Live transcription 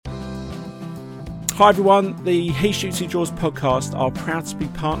Hi everyone, the He Shoots He Draws podcast are proud to be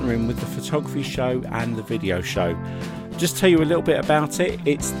partnering with the photography show and the video show. Just tell you a little bit about it.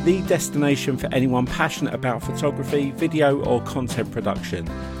 It's the destination for anyone passionate about photography, video or content production.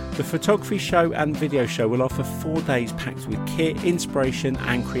 The photography show and video show will offer 4 days packed with kit, inspiration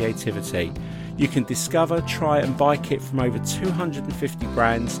and creativity. You can discover, try and buy kit from over 250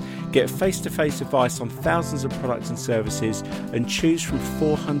 brands, get face-to-face advice on thousands of products and services, and choose from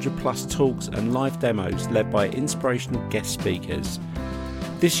 400 plus talks and live demos led by inspirational guest speakers.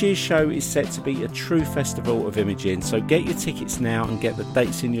 This year's show is set to be a true festival of imaging, so get your tickets now and get the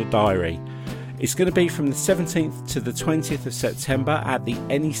dates in your diary. It's going to be from the 17th to the 20th of September at the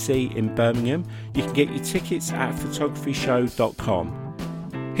NEC in Birmingham. You can get your tickets at photographyshow.com.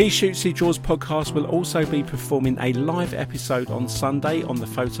 He Shoots He Draws podcast will also be performing a live episode on Sunday on the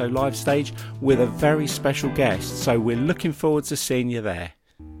Photo Live stage with a very special guest, so we're looking forward to seeing you there.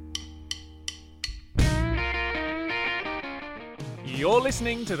 You're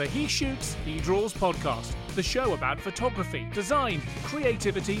listening to the He Shoots He Draws podcast, the show about photography, design,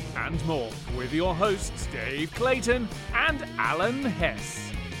 creativity and more, with your hosts Dave Clayton and Alan Hess.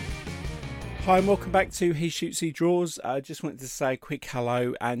 Hi and welcome back to He Shoots He Draws. I just wanted to say a quick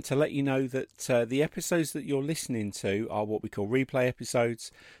hello and to let you know that the episodes that you're listening to are what we call replay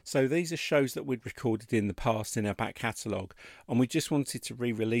episodes. So these are shows that we'd recorded in the past in our back catalogue, and we just wanted to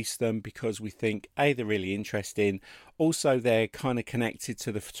re-release them because we think A, they're really interesting. Also, they're kind of connected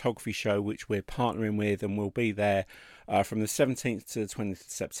to the photography show which we're partnering with, and we'll be there from the 17th to the 20th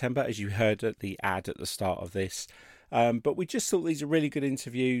of September, as you heard at the ad at the start of this. But we just thought these are really good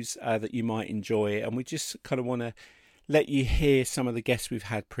interviews that you might enjoy, and we just kind of want to let you hear some of the guests we've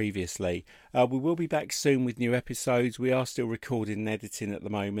had previously. We will be back soon with new episodes. We are still recording and editing at the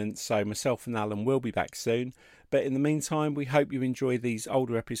moment, so myself and Alan will be back soon. But in the meantime, we hope you enjoy these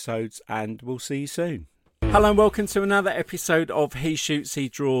older episodes, and we'll see you soon. Hello and welcome to another episode of He Shoots He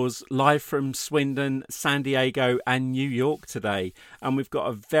Draws, live from Swindon, San Diego and New York today. And we've got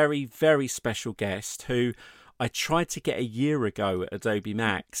a very, very special guest who I tried to get a year ago at Adobe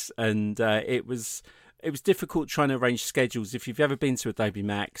Max, and it was difficult trying to arrange schedules. If you've ever been to Adobe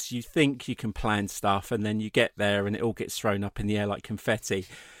Max, you think you can plan stuff, and then you get there and it all gets thrown up in the air like confetti.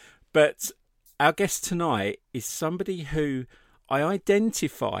 But our guest tonight is somebody who I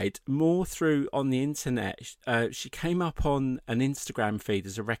identified more through on the internet. She came up on an Instagram feed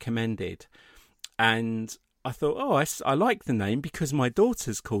as a recommended, and I thought, I like the name because my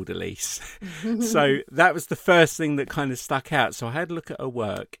daughter's called Elise. So that was the first thing that kind of stuck out. So I had a look at her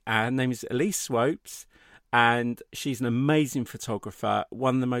work. Her name is Elise Swopes, and she's an amazing photographer,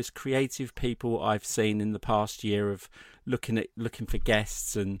 one of the most creative people I've seen in the past year of looking for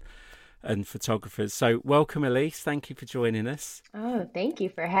guests and photographers. So welcome, Elise. Thank you for joining us. Oh, thank you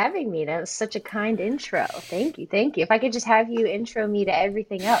for having me. That was such a kind intro. Thank you. If I could just have you intro me to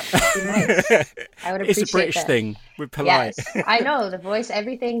everything else, that'd be nice. I would appreciate It's a British that. thing. We're polite. Yes, I know the voice,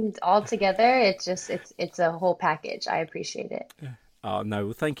 everything all together. It's a whole package. I appreciate it. Oh, no.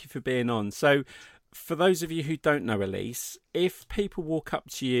 Well, thank you for being on. So for those of you who don't know Elise, if people walk up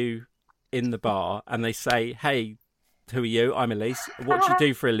to you in the bar and they say, hey, who are you? I'm Elise. What do you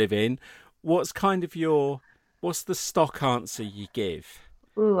do for a living? What's the stock answer you give?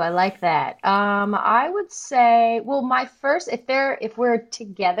 Ooh, I like that. I would say, well, my first, if we're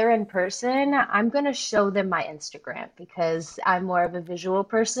together in person, I'm gonna show them my Instagram because I'm more of a visual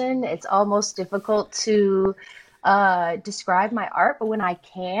person. It's almost difficult to describe my art, but when I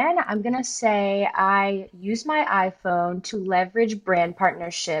can, I'm gonna say I use my iPhone to leverage brand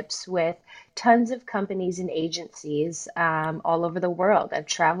partnerships with tons of companies and agencies all over the world. I've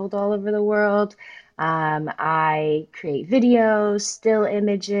traveled all over the world. I create videos, still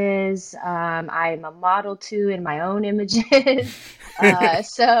images. I'm a model too in my own images.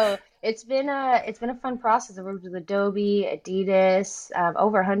 So it's been a fun process. I've worked with Adobe, Adidas,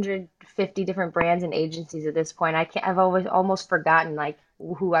 over 150 different brands and agencies at this point. I've always almost forgotten like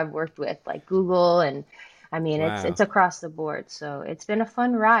who I've worked with, like Google, and I mean Wow. it's across the board. So it's been a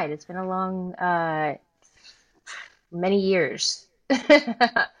fun ride. It's been a long many years.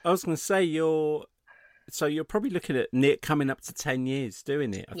 I was going to say you're probably looking at coming up to 10 years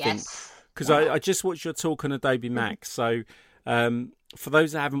doing it, I think. Because I just watched your talk on Adobe Max. So for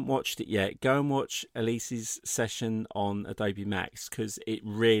those that haven't watched it yet, go and watch Elise's session on Adobe Max because it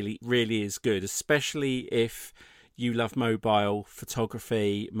really, really is good, especially if you love mobile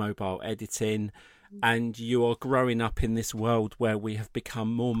photography, mobile editing, and you are growing up in this world where we have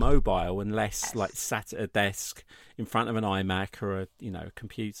become more mobile and less like sat at a desk in front of an iMac or a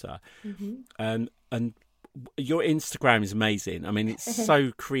computer. And your Instagram is amazing. I mean, it's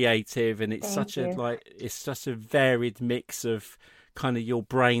so creative, and it's Thank you. it's such a varied mix of kind of your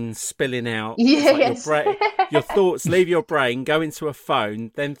brain spilling out. Yes. It's like your thoughts leave your brain, go into a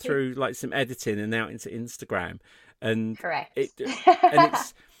phone, then through like some editing and out into Instagram. And Correct.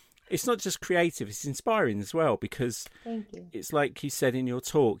 It's not just creative, it's inspiring as well, because Thank you. it's like you said in your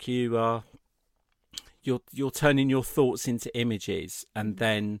talk, you're turning your thoughts into images, and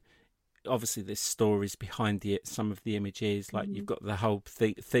then obviously there's stories behind some of the images, like you've got the whole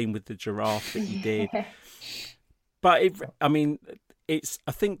theme with the giraffe that you did. But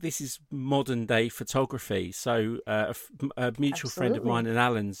I think this is modern day photography. So a mutual friend of mine and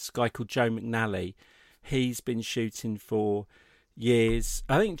Alan's, a guy called Joe McNally, he's been shooting for years.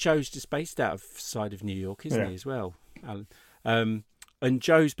 I think Joe's just based outside of New York, isn't he, as well, Alan? And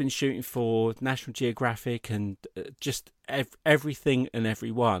Joe's been shooting for National Geographic and just everything and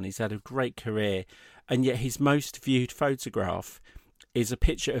everyone. He's had a great career, and yet his most viewed photograph is a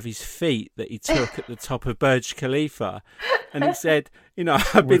picture of his feet that he took at the top of Burj Khalifa. And he said,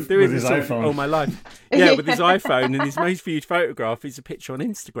 I've been doing this all my life. Yeah, with his iPhone, and his most viewed photograph is a picture on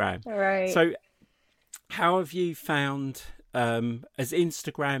Instagram. Right. So how have you found, has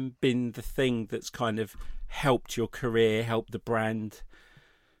Instagram been the thing that's kind of helped your career, helped the brand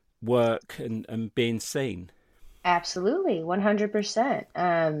work and being seen? Absolutely, 100%.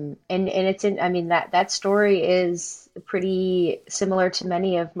 And it's that story is pretty similar to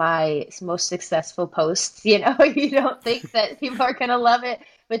many of my most successful posts. You don't think that people are gonna love it,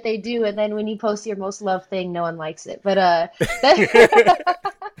 but they do. And then when you post your most loved thing, no one likes it. But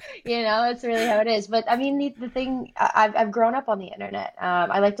it's really how it is. But I mean, the thing, I've grown up on the internet.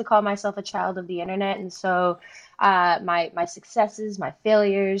 I like to call myself a child of the internet, and so my successes, my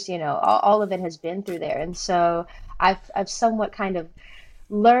failures, all of it has been through there. And so I've somewhat kind of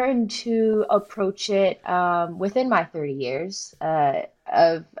learned to approach it within my 30 years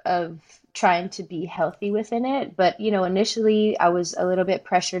of trying to be healthy within it. But, initially I was a little bit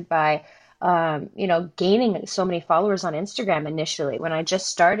pressured by gaining so many followers on Instagram initially. When I just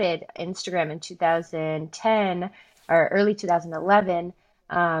started Instagram in 2010 or early 2011,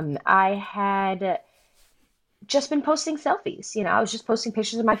 I had just been posting selfies. I was just posting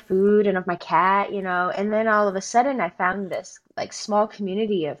pictures of my food and of my cat, and then all of a sudden I found this like small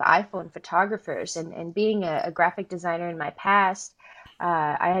community of iPhone photographers, and being a graphic designer in my past,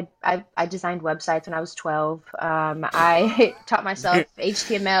 I designed websites when I was 12. I taught myself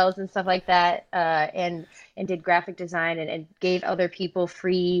HTMLs and stuff like that, and did graphic design and gave other people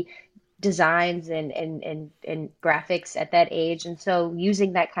free designs and graphics at that age. And so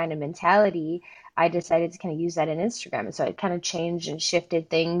using that kind of mentality, I decided to kind of use that in Instagram. And so it kind of changed and shifted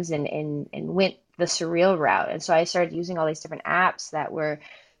things and went the surreal route. And so I started using all these different apps that were,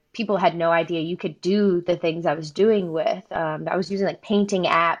 people had no idea you could do the things I was doing with. I was using like painting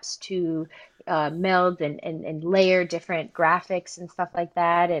apps to meld and layer different graphics and stuff like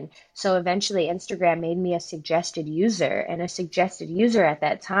that. And so eventually Instagram made me a suggested user. And a suggested user at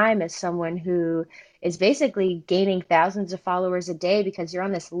that time is someone who is basically gaining thousands of followers a day because you're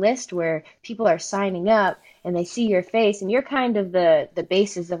on this list where people are signing up and they see your face, and you're kind of the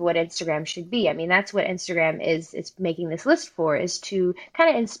basis of what Instagram should be. I mean, that's what Instagram is making this list for, is to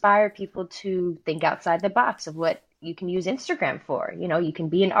kind of inspire people to think outside the box of what you can use Instagram for. You can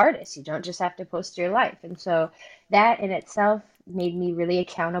be an artist. You don't just have to post your life. And so that in itself made me really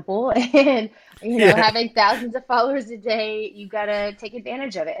accountable. And, having thousands of followers a day, you got to take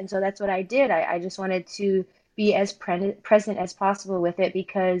advantage of it. And so that's what I did. I just wanted to be as present as possible with it,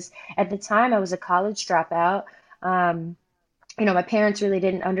 because at the time I was a college dropout. My parents really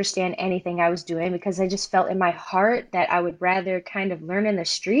didn't understand anything I was doing, because I just felt in my heart that I would rather kind of learn in the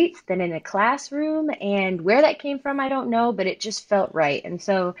streets than in a classroom. And where that came from, I don't know, but it just felt right. And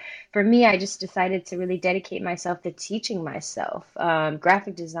so for me, I just decided to really dedicate myself to teaching myself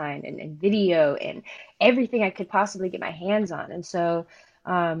graphic design and video and everything I could possibly get my hands on. And so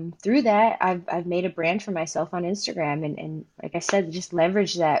through that, I've made a brand for myself on Instagram, and like I said, just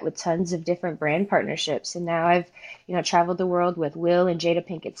leverage that with tons of different brand partnerships. And now I've, traveled the world with Will and Jada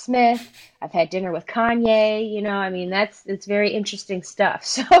Pinkett Smith. I've had dinner with Kanye. It's very interesting stuff.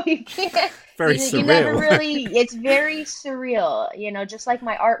 So you can't, very you surreal. never really, it's very surreal, just like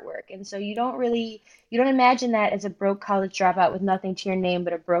my artwork. And so you don't imagine that as a broke college dropout with nothing to your name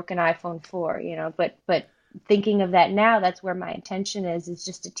but a broken iPhone 4, but thinking of that now, that's where my intention is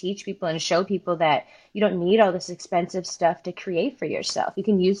just to teach people and show people that you don't need all this expensive stuff to create for yourself. You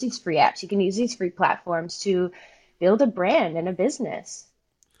can use these free apps. You can use these free platforms to build a brand and a business.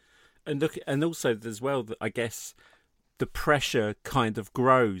 And look, and also as well, I guess the pressure kind of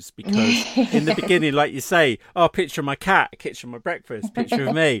grows, because in the beginning, like you say, oh, picture of my cat, picture of my breakfast, picture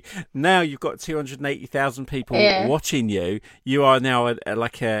of me. Now you've got 280,000 people watching you. You are now an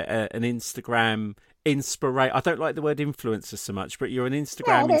Instagram inspiration. I don't like the word influencer so much, but you're an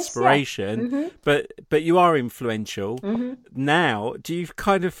Instagram inspiration. But you are influential. Now, do you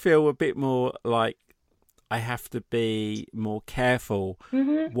kind of feel a bit more like, I have to be more careful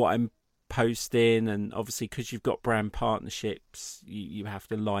what I'm posting, and obviously because you've got brand partnerships, you have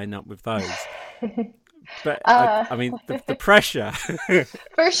to line up with those? But I mean, the pressure.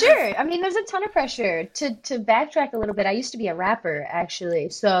 For sure. I mean, there's a ton of pressure. To backtrack a little bit, I used to be a rapper, actually.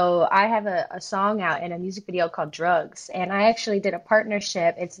 So I have a song out and a music video called Drugs. And I actually did a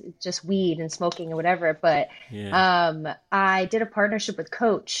partnership. It's just weed and smoking or whatever. But I did a partnership with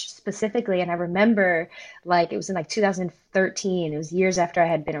Coach specifically. And I remember, like, it was in like 2013. It was years after I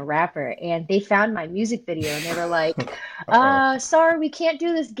had been a rapper. And they found my music video and they were like, sorry, we can't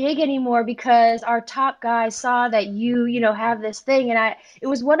do this gig anymore because our top guy saw that you have this thing. And it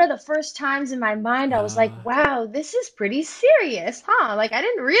was one of the first times in my mind I was like, wow, this is pretty serious, huh? Like, I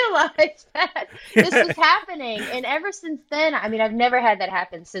didn't realize that this was happening. And ever since then, I mean, I've never had that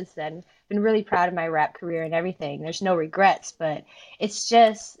happen since then. Been really proud of my rap career and everything. There's no regrets, but it's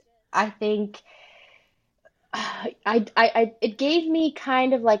just, I think it gave me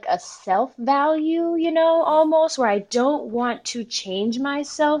kind of like a self-value, almost, where I don't want to change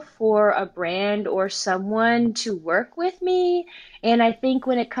myself for a brand or someone to work with me. And I think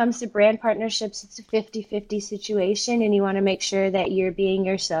when it comes to brand partnerships, it's a 50-50 situation, and you want to make sure that you're being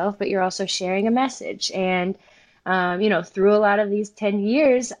yourself, but you're also sharing a message. And through a lot of these 10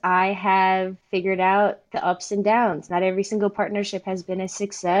 years, I have figured out the ups and downs. Not every single partnership has been a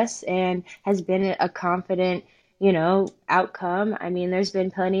success and has been a confident, outcome. I mean, there's been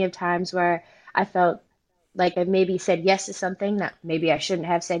plenty of times where I felt like I maybe said yes to something that maybe I shouldn't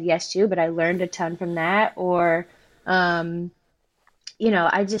have said yes to, but I learned a ton from that. Or, I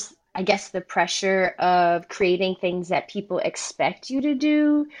guess the pressure of creating things that people expect you to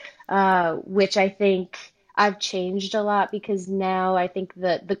do, which I think I've changed a lot, because now I think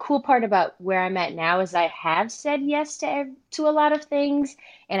the cool part about where I'm at now is I have said yes to a lot of things,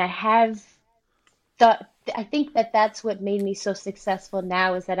 and I think that's what made me so successful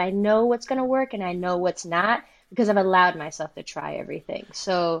now, is that I know what's going to work and I know what's not, because I've allowed myself to try everything.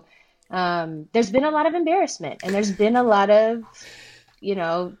 So there's been a lot of embarrassment, and there's been a lot of,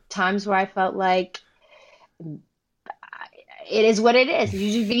 times where I felt like it is what it is.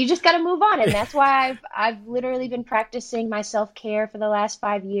 You just got to move on. And that's why I've literally been practicing my self-care for the last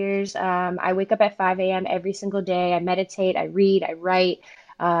 5 years. I wake up at 5 a.m. every single day. I meditate, I read, I write.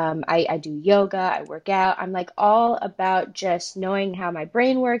 I do yoga, I work out. I'm like all about just knowing how my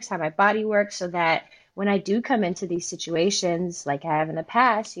brain works, how my body works, so that when I do come into these situations like I have in the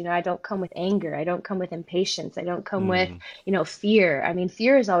past, I don't come with anger. I don't come with impatience. I don't come with, fear. I mean,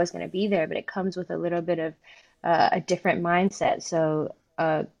 fear is always going to be there, but it comes with a little bit of a different mindset. So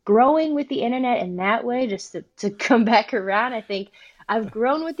growing with the internet in that way, just to come back around, I think I've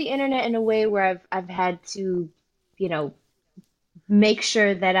grown with the internet in a way where I've had to, make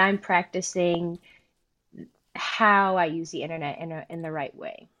sure that I'm practicing how I use the internet in the right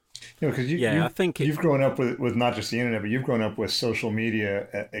way. Because I think you've grown up with not just the internet, but you've grown up with social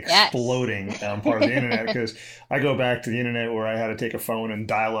media exploding part of the internet. Because I go back to the internet where I had to take a phone and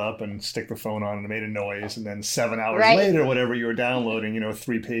dial up and stick the phone on and it made a noise. And then 7 hours later, whatever you were downloading,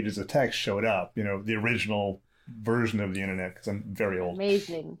 3 pages of text showed up, the original version of the internet, because I'm very old.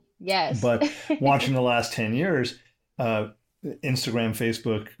 Amazing. Yes. But watching the last 10 years, Instagram,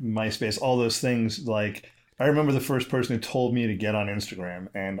 Facebook, MySpace, all those things, like, I remember the first person who told me to get on Instagram,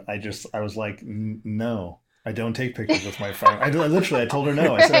 and I was like, no, I don't take pictures with my phone. I told her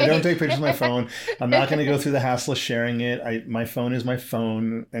no. I said, I don't take pictures with my phone. I'm not going to go through the hassle of sharing it. My phone is my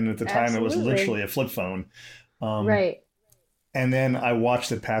phone. And at the time, it was literally a flip phone. Right. And then I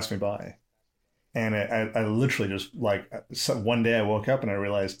watched it pass me by. And I literally just, like, one day I woke up and I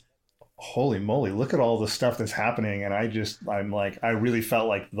realized, holy moly, look at all the stuff that's happening. And I really felt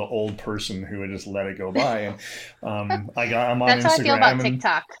like the old person who had just let it go by. And I'm on That's Instagram. how I feel about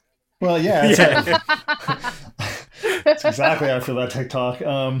TikTok. Well, yeah. That's exactly how I feel about TikTok.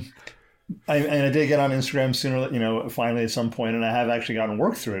 I did get on Instagram sooner, finally at some point, and I have actually gotten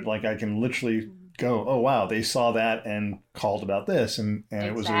work through it. Like, I can literally go, oh wow, they saw that and called about this, and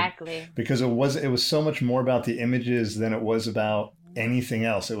exactly. It was because it was so much more about the images than it was about anything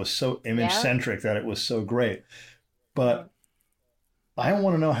else. It was so image centric that it was so great. But I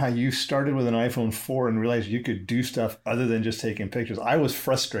want to know how you started with an iPhone 4 and realized you could do stuff other than just taking pictures. I was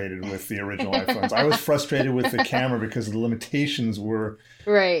frustrated with the original iPhones. I was frustrated with the camera because the limitations were,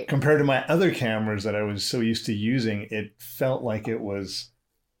 Right. compared to my other cameras that I was so used to using, it felt like it was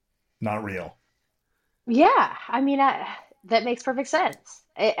not real. Yeah, I mean, that makes perfect sense.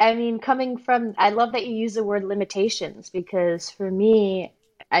 I mean, coming from, I love that you use the word limitations because for me,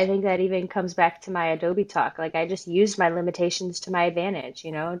 I think that even comes back to my Adobe talk. Like, I just used my limitations to my advantage,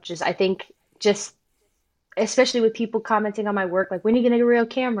 you know? Just, I think, just especially with people commenting on my work, like, when are you gonna get a real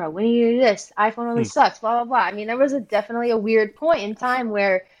camera? When are you gonna do this? iPhone only Hmm. sucks, blah, blah, blah. I mean, there was definitely a weird point in time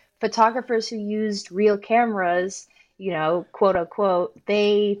where photographers who used real cameras, you know, quote unquote,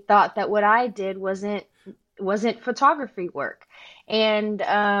 they thought that what I did wasn't photography work. And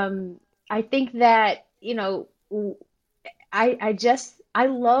I think that, you know, I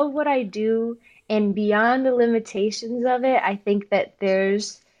love what I do, and beyond the limitations of it, I think that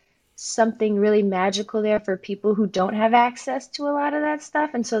there's something really magical there for people who don't have access to a lot of that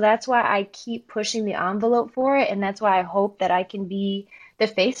stuff. And so that's why I keep pushing the envelope for it, and that's why I hope that I can be the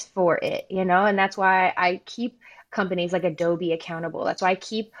face for it, you know, and that's why I keep companies like Adobe accountable. That's why I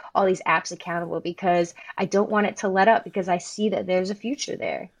keep all these apps accountable because I don't want it to let up because I see that there's a future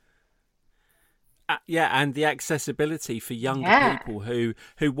there. Yeah, and the accessibility for younger Yeah. people who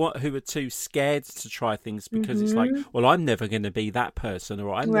are too scared to try things because it's like, Mm-hmm. well, I'm never going to be that person,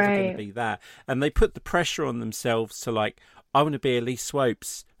 or I'm never going to Right. be that, and they put the pressure on themselves to like, I want to be Elise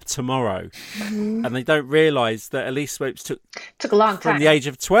Swopes tomorrow, Mm-hmm. and they don't realise that Elise Swopes took Took a long from the time. age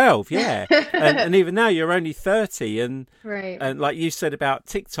of 12, yeah, and even now you're only 30, Right. and like you said about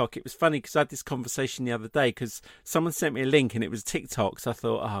TikTok, it was funny because I had this conversation the other day because someone sent me a link and it was TikTok. So I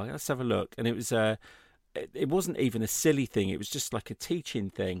thought, oh, let's have a look. And it was it wasn't even a silly thing. It was just like a teaching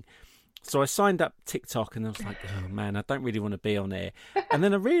thing. So I signed up TikTok and I was like, oh man, I don't really want to be on there. And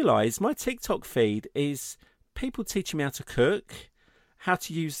then I realised my TikTok feed is people teaching me how to cook, how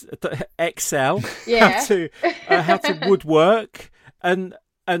to use Excel, Yeah. how to woodwork, and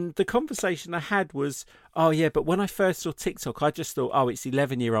the conversation I had was, oh yeah, but when I first saw TikTok, I just thought, oh, it's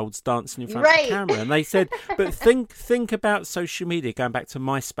 11-year-olds dancing in front of the Right. camera, and they said, but think about social media going back to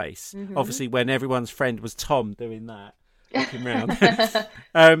MySpace, obviously when everyone's friend was Tom doing that, looking round.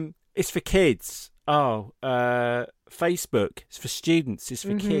 It's for kids. Oh, Facebook is for students. It's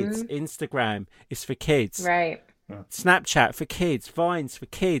for kids. Instagram is for kids. Right. Snapchat for kids, Vines for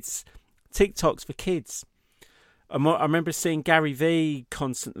kids, TikToks for kids. I remember seeing Gary Vee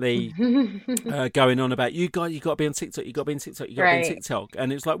constantly going on about you got to be on TikTok, you got to be on TikTok, you got to be on Right. TikTok,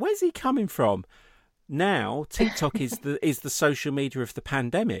 and it's like, where's he coming from? Now TikTok is the social media of the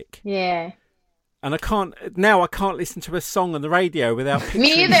pandemic, Yeah. and I can't listen to a song on the radio without Me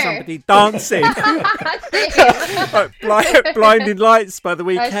picturing either. somebody dancing. Like Blinding Lights by the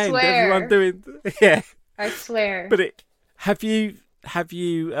Weekend, swear. everyone doing yeah. I swear. But have you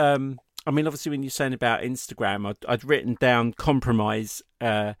I mean, obviously when you're saying about Instagram, I'd written down compromise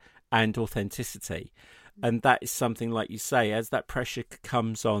and authenticity, and that is something, like you say, as that pressure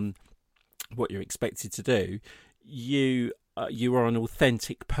comes on what you're expected to do, you are an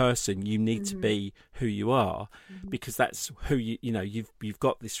authentic person. You need to be who you are, because that's who you know you've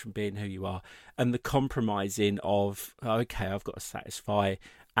got this from being who you are. And the compromising of, okay, I've got to satisfy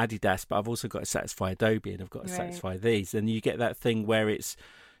Adidas, but I've also got to satisfy Adobe, and I've got to Right. satisfy these, and you get that thing where it's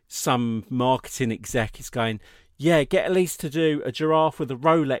some marketing exec is going, yeah, get Elise to do a giraffe with a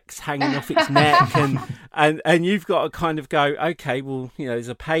Rolex hanging off its neck, and you've got to kind of go, okay, well, you know, there's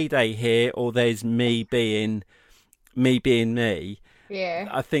a payday here, or there's me being me. Yeah.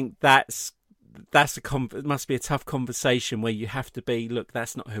 I think that's it must be a tough conversation where you have to be, look,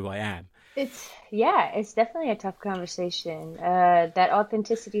 that's not who I am. It's definitely a tough conversation. That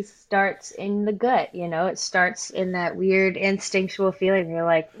authenticity starts in the gut, you know, it starts in that weird instinctual feeling. You're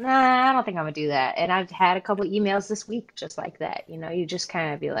like, nah, I don't think I'm gonna do that. And I've had a couple emails this week just like that. You know, you just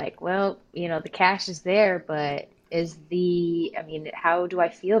kind of be like, well, you know, the cash is there, but I mean, how do I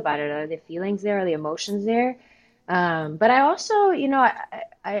feel about it? Are the feelings there? Are the emotions there? But I also, you know,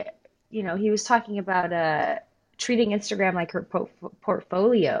 you know, he was talking about treating Instagram like her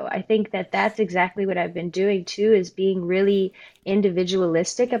portfolio. I think that that's exactly what I've been doing too, is being really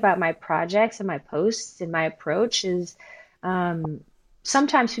individualistic about my projects and my posts, and my approach is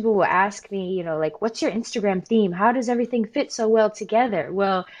sometimes people will ask me, you know, like, what's your Instagram theme? How does everything fit so well together?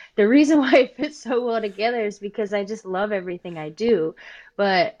 Well, the reason why it fits so well together is because I just love everything I do.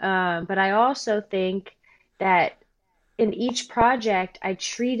 But I also think that in each project, I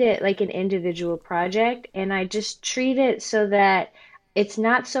treat it like an individual project, and I just treat it so that it's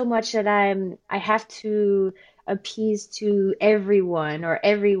not so much that I have to appease to everyone or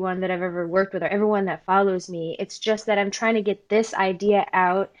everyone that I've ever worked with or everyone that follows me. It's just that I'm trying to get this idea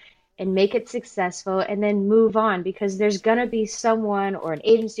out and make it successful and then move on, because there's going to be someone or an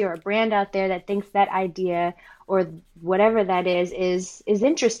agency or a brand out there that thinks that idea or whatever that is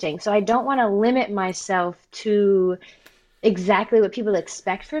interesting. So I don't want to limit myself to exactly what people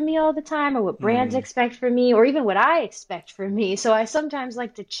expect from me all the time, or what brands expect from me, or even what I expect from me. So I sometimes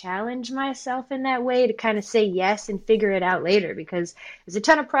like to challenge myself in that way to kind of say yes and figure it out later, because there's a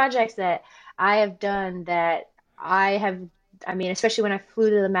ton of projects that I have done that I mean, especially when I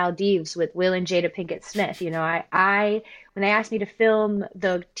flew to the Maldives with Will and Jada Pinkett Smith, you know, I when they asked me to film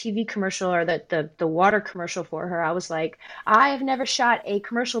the TV commercial or the water commercial for her, I was like, I have never shot a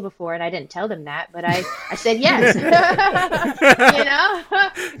commercial before, and I didn't tell them that, but I said yes, you know,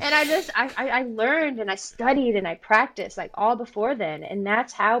 and I learned and I studied and I practiced like all before then, and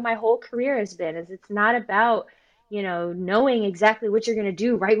that's how my whole career has been. Is it's not about knowing exactly what you're going to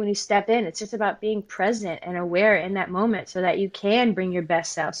do right when you step in. It's just about being present and aware in that moment so that you can bring your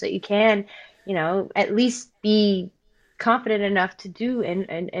best self, so you can, at least be confident enough to do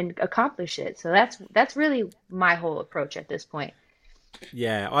and accomplish it. So that's really my whole approach at this point.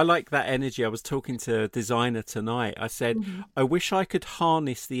 Yeah, I like that energy. I was talking to a designer tonight. I said, I wish I could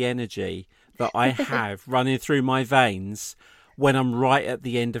harness the energy that I have running through my veins when I'm right at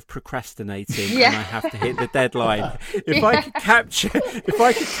the end of procrastinating and I have to hit the deadline. If I could capture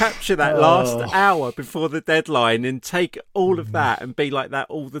that last hour before the deadline and take all of that and be like that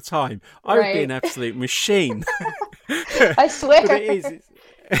all the time, I would be an absolute machine. I swear. But it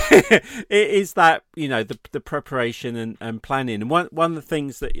is that, the preparation and planning. And one of the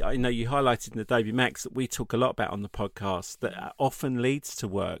things that I know you highlighted in the Adobe Max that we talk a lot about on the podcast that often leads to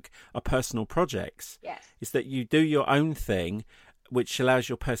work are personal projects. Yes. Is that you do your own thing, which allows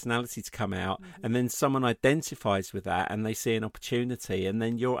your personality to come out, and then someone identifies with that and they see an opportunity, and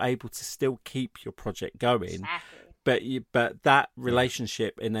then you're able to still keep your project going. Exactly. But that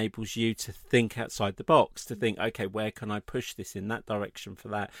relationship enables you to think outside the box, to think, okay, where can I push this in that direction for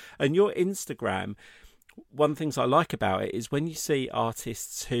that? And your Instagram, one of the things I like about it is when you see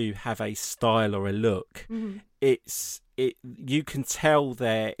artists who have a style or a look, you can tell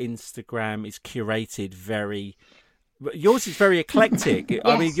their Instagram is curated very. Yours is very eclectic. Yes.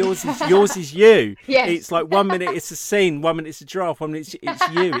 I mean, yours is you. Yes. It's like 1 minute it's a scene, 1 minute it's a giraffe, 1 minute it's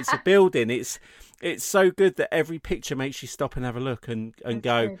you. It's a building. It's so good that every picture makes you stop and have a look and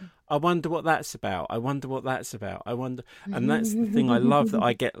go, good. I wonder what that's about. I wonder what that's about. I wonder. And that's the thing I love that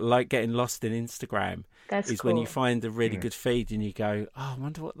I like getting lost in Instagram. That's is cool. When you find a really good feed and you go, oh, I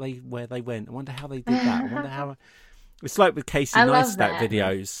wonder where they went. I wonder how they did that. I wonder how. It's like with Casey Neistat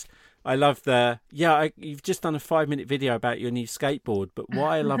videos. I love you've just done a 5-minute video about your new skateboard, but what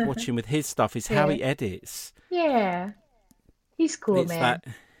I love watching with his stuff is how he edits. Yeah. He's cool, man.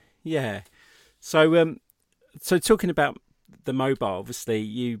 So talking about the mobile,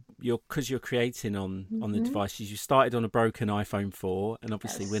 obviously you're creating on the devices. You started on a broken iPhone 4, and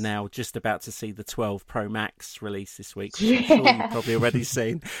obviously we're now just about to see the 12 Pro Max release this week, which I'm sure you've probably already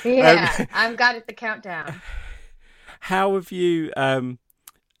seen. Yeah, I've got it the countdown. How have you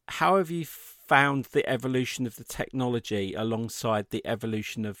found the evolution of the technology alongside the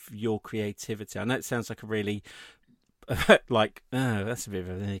evolution of your creativity? I know it sounds like a really that's a bit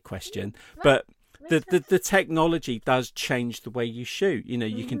of a question, but the technology does change the way you shoot.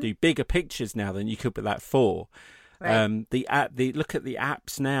 You can do bigger pictures now than you could with that 4. Right. Look at the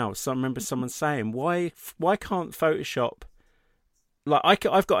apps now. So I remember someone saying, why can't Photoshop? Like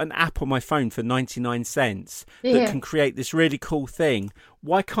I've got an app on my phone for 99 cents that can create this really cool thing.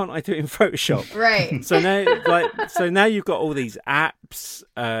 Why can't I do it in Photoshop? Right. So now you've got all these apps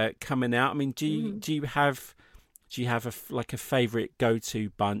coming out. I mean, do you have a favorite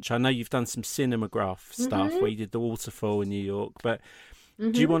go-to bunch? I know you've done some Cinemagraph stuff where you did the waterfall in New York, but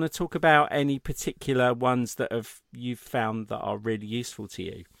do you want to talk about any particular ones that you've found that are really useful to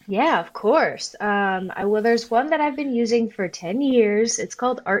you? Yeah, of course. There's one that I've been using for 10 years. It's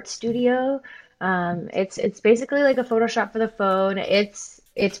called Art Studio. It's basically like a Photoshop for the phone. It's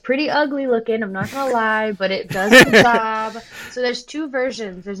pretty ugly looking, I'm not gonna lie, but it does the job. So there's 2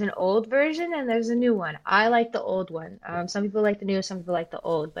 versions. There's an old version and there's a new one. I like the old one. Some people like the new, some people like the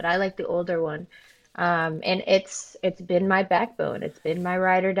old, but I like the older one. And it's been my backbone. It's been my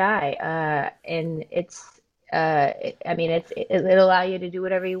ride or die. And it'll allow you to do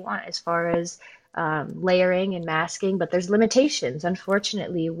whatever you want as far as layering and masking, but there's limitations,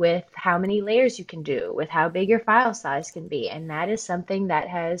 unfortunately, with how many layers you can do, with how big your file size can be. And that is something that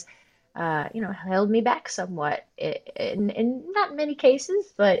has held me back somewhat in not many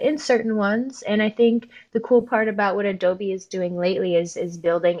cases, but in certain ones. And I think the cool part about what Adobe is doing lately is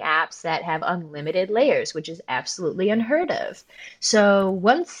building apps that have unlimited layers, which is absolutely unheard of. So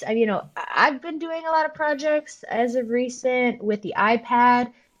I've been doing a lot of projects as of recent with the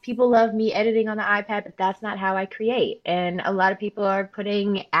iPad. People love me editing on the iPad, but that's not how I create. And a lot of people are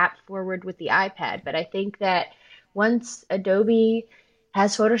putting app forward with the iPad. But I think that once Adobe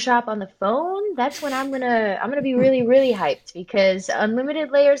has Photoshop on the phone, that's when I'm gonna be really, really hyped, because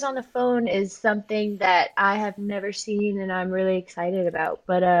unlimited layers on the phone is something that I have never seen and I'm really excited about.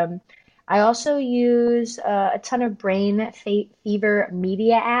 But I also use a ton of Brain Fever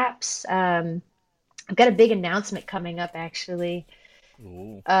media apps. I've got a big announcement coming up actually.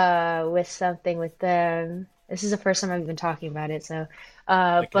 Ooh. With something with them. This is the first time I've been talking about it, so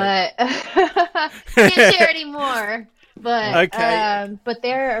Okay. but can't share anymore. But Okay. but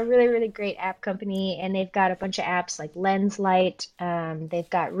they're a really, really great app company, and they've got a bunch of apps like Lenslight. They've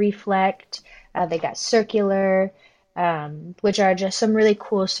got Reflect. They got Circular, which are just some really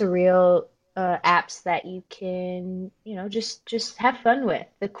cool, surreal apps that you can, just have fun with.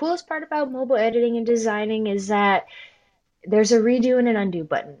 The coolest part about mobile editing and designing is that there's a redo and an undo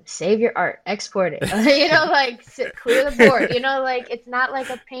button. Save your art, export it. Clear the board. Like it's not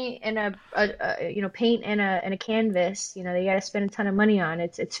like a paint and paint and a canvas. You got to spend a ton of money on.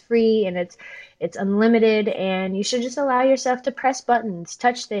 It's free and it's unlimited, and you should just allow yourself to press buttons,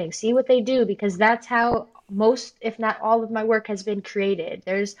 touch things, see what they do, because that's how most, if not all, of my work has been created.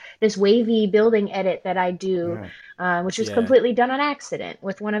 There's this wavy building edit that I do, which was Yeah. completely done on accident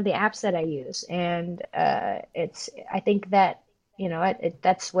with one of the apps that I use. And I think that,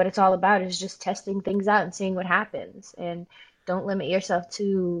 that's what it's all about, is just testing things out and seeing what happens. And don't limit yourself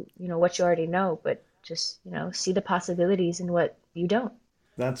to, what you already know, but just, see the possibilities in what you don't.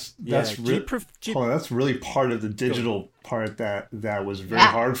 That's Yeah. that's Do you re- do you, Hold on, that's really part of the digital part that was very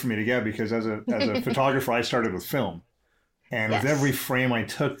hard for me to get, because as a photographer, I started with film. And with every Yes. frame I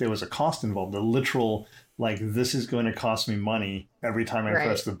took, there was a cost involved. The literal, like, this is going to cost me money every time I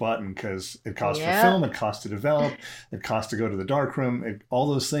press Right. the button, because it costs for Yep. film, it costs to develop, it costs to go to the darkroom.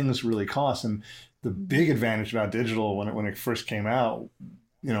 All those things really cost. And the big advantage about digital when it first came out,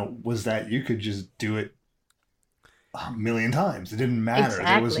 was that you could just do it a million times. It didn't matter.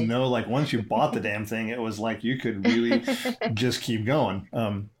 There was Exactly. no, like, once you bought the damn thing, it was like you could really just keep going.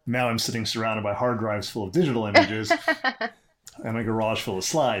 Now I'm sitting surrounded by hard drives full of digital images and a garage full of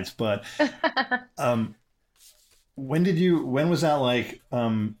slides. But um, when was that, like,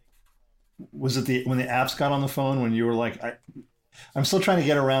 was it when the apps got on the phone, when you were like, I'm still trying to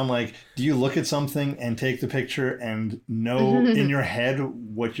get around, like, do you look at something and take the picture and know in your head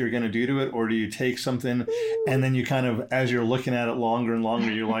what you're going to do to it? Or do you take something and then you kind of, as you're looking at it longer and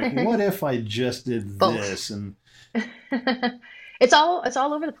longer, you're like, what if I just did Both. this? And It's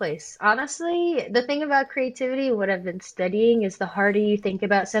all over the place. Honestly, the thing about creativity, what I've been studying, is the harder you think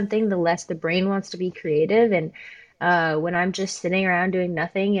about something, the less the brain wants to be creative. And when I'm just sitting around doing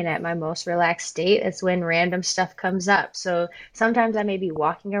nothing and at my most relaxed state, it's when random stuff comes up. So sometimes I may be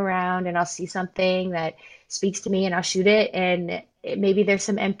walking around and I'll see something that speaks to me and I'll shoot it, and maybe there's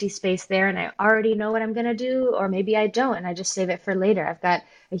some empty space there and I already know what I'm gonna do, or maybe I don't and I just save it for later. I've got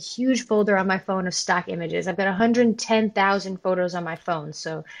a huge folder on my phone of stock images. I've got 110,000 photos on my phone.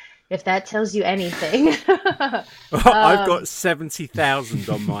 So if that tells you anything. I've got 70,000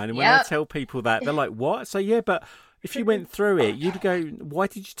 on mine, and when I Yep. tell people that, they're like, "What?" So yeah, but if you went through it, you'd go, "Why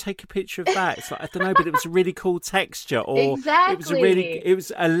did you take a picture of that?" It's like, I don't know, but it was a really cool texture, or Exactly. it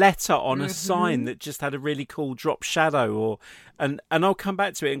was a letter on a sign that just had a really cool drop shadow, and I'll come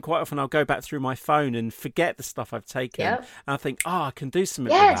back to it, and quite often I'll go back through my phone and forget the stuff I've taken, Yep. and I think, I can do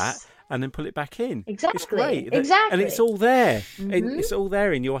something with that. Yes. And then pull it back in. It's Exactly. great. And Exactly. it's all there. It's all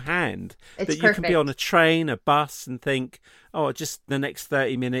there in your hand. It's That you can be on a perfect. train, a bus, and think, just the next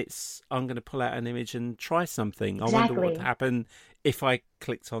 30 minutes, I'm going to pull out an image and try something. I wonder what would Exactly. happen if I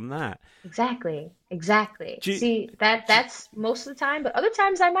clicked on that. Exactly. Exactly. Do you, See, that's most of the time, but other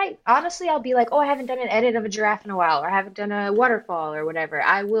times I'll be like, oh, I haven't done an edit of a giraffe in a while, or I haven't done a waterfall or whatever.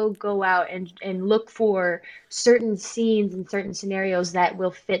 I will go out and look for certain scenes and certain scenarios that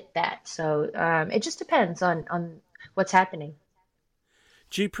will fit that. So it just depends on what's happening.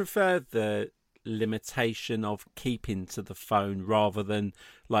 do you prefer the limitation of keeping to the phone rather than,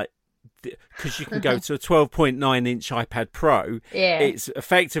 like, because you can go to a 12.9-inch iPad Pro, Yeah. it's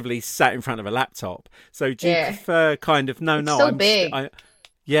effectively sat in front of a laptop. So do you Yeah. prefer kind of, no, It's no, so big.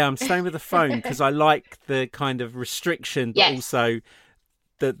 I'm staying with the phone because I like the kind of restriction, but Yes. also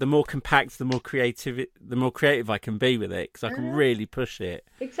the more compact, the more creative I can be with it, because I can really push it.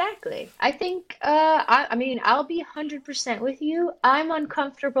 Exactly. I think, I mean, I'll be 100% with you. I'm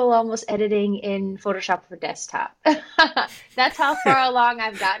uncomfortable almost editing in Photoshop for desktop. That's how far along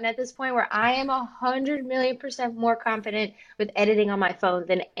I've gotten at this point, where I am 100 million% more confident with editing on my phone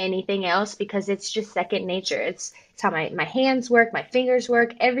than anything else, because it's just second nature. It's how my hands work, my fingers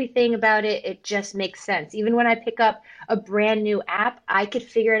work, everything about it. It just makes sense. Even when I pick up a brand new app, I could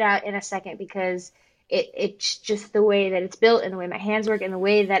figure it out in a second, because it's just the way that it's built and the way my hands work and the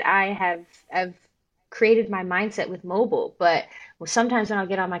way that I've created my mindset with mobile. But sometimes when I'll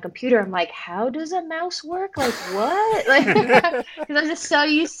get on my computer, I'm like, how does a mouse work? Like what? Like, because I'm just so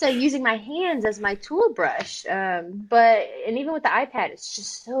used to using my hands as my tool brush. And even with the iPad, it's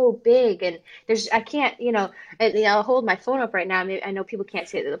just so big, and I can't, I'll hold my phone up right now. I know people can't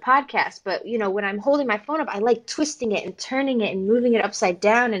see it in the podcast, but when I'm holding my phone up, I like twisting it and turning it and moving it upside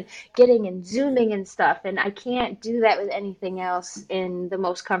down and getting and zooming and stuff. And I can't do that with anything else in the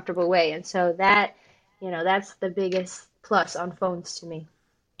most comfortable way. And so that's the biggest plus on phones to me.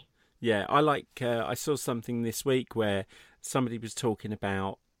 Yeah, I saw something this week where somebody was talking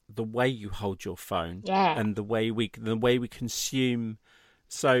about the way you hold your phone, and the way we consume.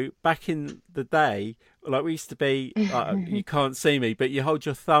 So back in the day, like we used to be, you can't see me, but you hold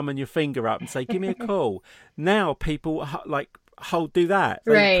your thumb and your finger up and say, "Give me a call." Now people do that.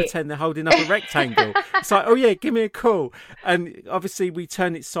 They pretend they're holding up a rectangle. It's like, "Oh yeah, give me a call." And obviously we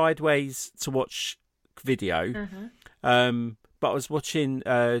turn it sideways to watch video. But I was watching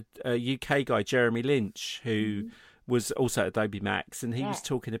a UK guy, Jeremy Lynch, who was also at Adobe Max, and he was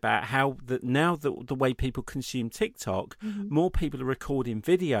talking about how now the way people consume TikTok, more people are recording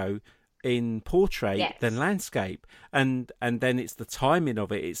video in portrait than landscape, and then it's the timing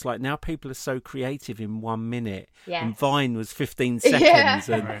of it. It's like now people are so creative in 1 minute, and Vine was 15 seconds,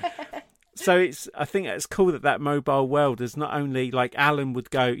 and so I think it's cool that mobile world is not only like Alan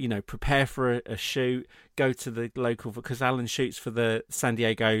would go, prepare for a shoot, go to the local, because Alan shoots for the San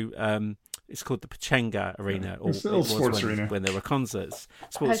Diego, it's called the Pechanga Arena, or it was sports arena when there were concerts,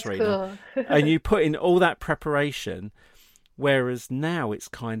 sports That's arena, cool. and you put in all that preparation, whereas now it's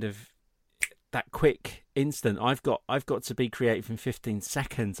kind of that quick instant. I've got to be creative in 15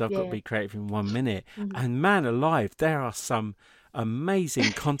 seconds. I've got to be creative in 1 minute, and man alive, there are some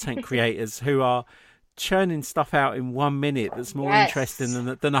amazing content creators who are churning stuff out in 1 minute that's more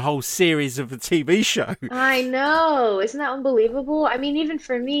interesting than a whole series of a TV show. I know. Isn't that unbelievable? I mean, even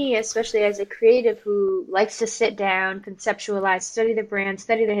for me, especially as a creative who likes to sit down, conceptualize, study the brand,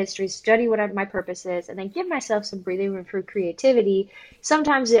 study the history, study what my purpose is, and then give myself some breathing room for creativity.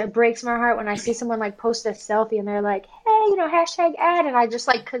 Sometimes it breaks my heart when I see someone post a selfie and they're like, hey, hashtag ad, and I just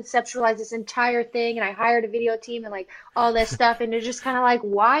conceptualize this entire thing, and I hired a video team and all this stuff, and they're just kind of like,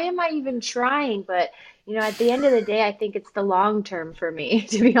 why am I even trying? But at the end of the day, I think it's the long term for me,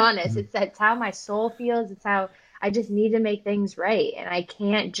 to be honest. It's how my soul feels. It's how I just need to make things right. And I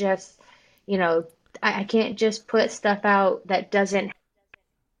can't just, I can't just put stuff out that doesn't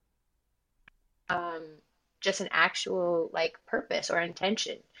just an actual purpose or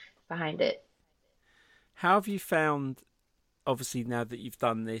intention behind it. How have you found, obviously now that you've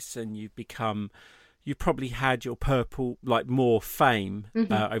done this and you've probably had your more fame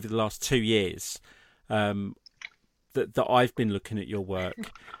over the last 2 years, that I've been looking at your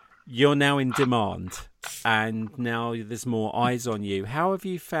work. You're now in demand, and now there's more eyes on you. How have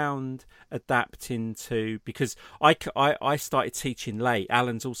you found adapting to? Because I started teaching late.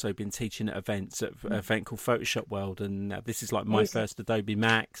 Alan's also been teaching at events at an event called Photoshop World, and this is my first Adobe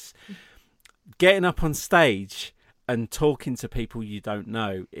Max. Getting up on stage and talking to people you don't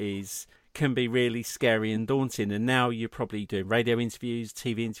know can be really scary and daunting, and now you're probably doing radio interviews,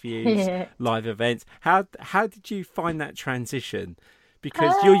 TV interviews, live events. How did you find that transition?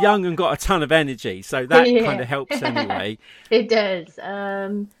 Because you're young and got a ton of energy, so that kind of helps anyway. It does.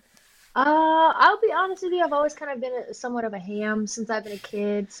 I'll be honest with you, I've always kind of been somewhat of a ham since I've been a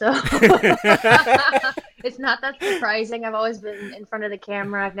kid, so it's not that surprising. I've always been in front of the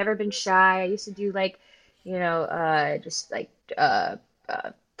camera. I've never been shy. I used to do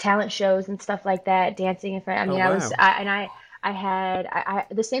talent shows and stuff like that, dancing in front. I mean, I had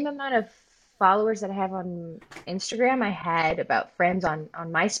the same amount of followers that I have on Instagram. I had about friends on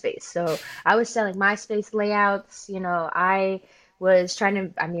MySpace. So I was selling MySpace layouts. I was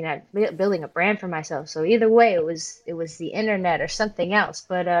building a brand for myself. So either way, it was the internet or something else.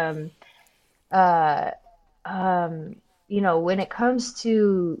 But when it comes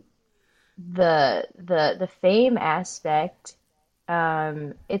to the fame aspect,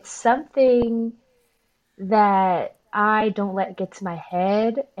 it's something that I don't let it get to my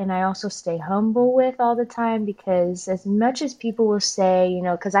head, and I also stay humble with all the time, because as much as people will say,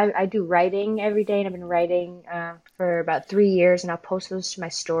 because I do writing every day, and I've been writing for about 3 years, and I'll post those to my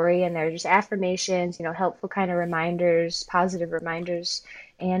story, and they're just affirmations, helpful kind of reminders, positive reminders,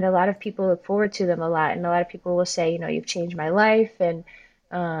 and a lot of people look forward to them a lot, and a lot of people will say, you've changed my life, and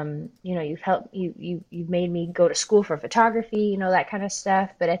you've helped you've made me go to school for photography, that kind of stuff.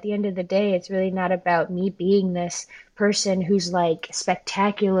 But at the end of the day, it's really not about me being this person who's like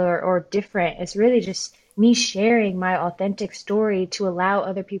spectacular or different. It's really just me sharing my authentic story to allow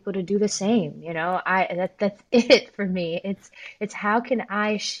other people to do the same. That's it for me. It's how can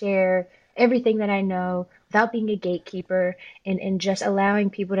I share everything that I know without being a gatekeeper, and just allowing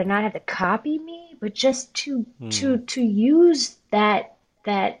people to not have to copy me, but just to use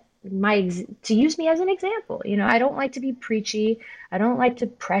to use me as an example. I don't like to be preachy. I don't like to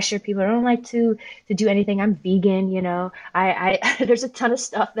pressure people. I don't like to do anything. I'm vegan. I there's a ton of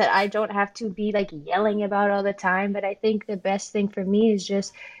stuff that I don't have to be like yelling about all the time. But I think the best thing for me is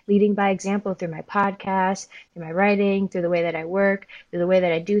just leading by example through my podcast, through my writing, through the way that I work, through the way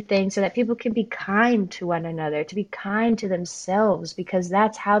that I do things, so that people can be kind to one another, to be kind to themselves, because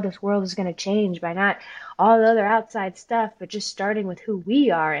that's how this world is going to change, by not all the other outside stuff, but just starting with who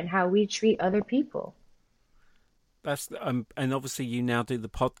we are and how we treat other people. That's and obviously you now do the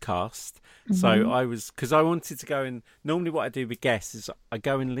podcast. So because I wanted to go, and normally what I do with guests is I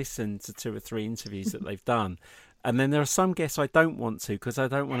go and listen to 2 or 3 interviews that they've done. And then there are some guests I don't want to, because I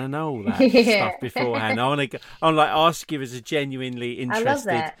don't want to know all that stuff beforehand. I want to ask you as a genuinely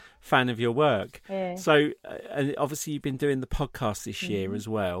interested fan of your work. Yeah. So and obviously you've been doing the podcast this year as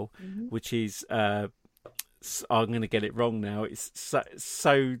well, which is I'm going to get it wrong now. It's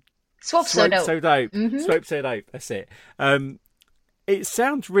so Swope So Dope. So dope. Swope So Dope. That's it. It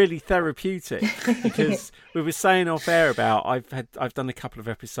sounds really therapeutic, because we were saying off air about I've done a couple of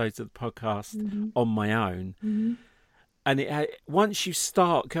episodes of the podcast on my own, and once you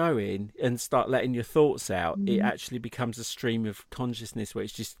start going and start letting your thoughts out, it actually becomes a stream of consciousness where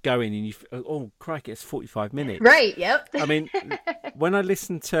it's just going, and oh crikey, it's 45 minutes. Right. Yep. I mean, when I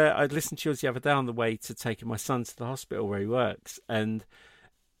listened to yours the other day on the way to taking my son to the hospital where he works, and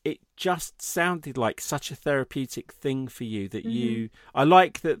it just sounded like such a therapeutic thing for you that I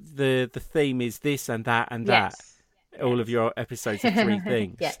like that the theme is this and that and that. All of your episodes are 3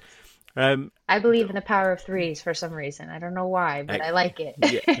 things. Yes. I believe in the power of 3s for some reason. I don't know why, but I like it.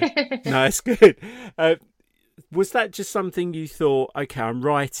 No, it's good. Was that just something you thought, okay, I'm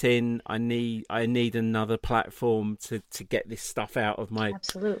writing, I need another platform to get this stuff out of my...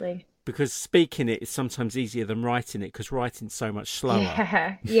 Absolutely. Because speaking it is sometimes easier than writing it, because writing's so much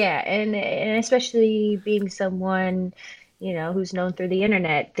slower. Yeah, and especially being someone, who's known through the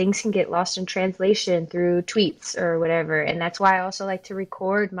internet, things can get lost in translation through tweets or whatever. And that's why I also like to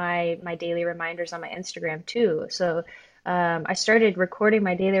record my daily reminders on my Instagram too. So I started recording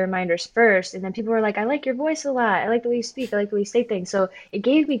my daily reminders first, and then people were like, I like your voice a lot. I like the way you speak. I like the way you say things. So it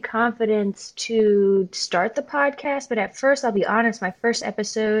gave me confidence to start the podcast. But at first, I'll be honest, my first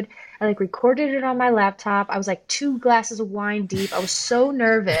episode, I recorded it on my laptop. I was 2 glasses of wine deep. I was so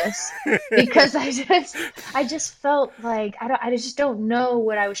nervous because I just felt like I just don't know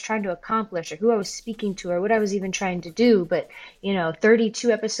what I was trying to accomplish, or who I was speaking to, or what I was even trying to do. But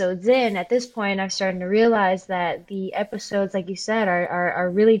 32 episodes in, at this point, I'm starting to realize that the episodes, like you said, are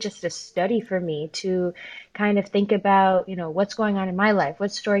really just a study for me to kind of think about, what's going on in my life,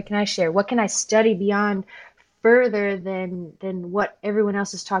 what story can I share, what can I study beyond further than what everyone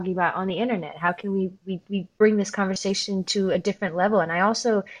else is talking about on the internet. How can we bring this conversation to a different level? And I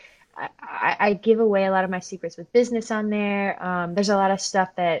also I give away a lot of my secrets with business on there. There's a lot of stuff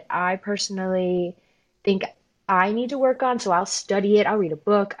that I personally think I need to work on, so I'll study it, I'll read a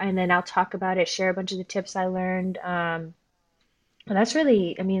book, and then I'll talk about it, share a bunch of the tips I learned. And that's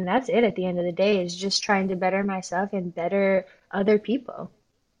really, that's it at the end of the day, is just trying to better myself and better other people.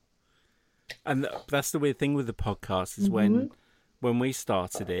 And that's the weird thing with the podcast is when we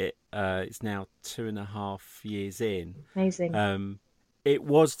started it, it's now 2.5 years in. Amazing. It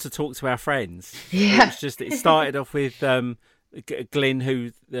was to talk to our friends. Yeah. It started off with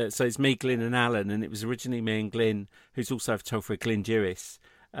Glyn, so it's me, Glyn, and Alan, and it was originally me and Glyn, who's also a photographer, Glyn Dewis,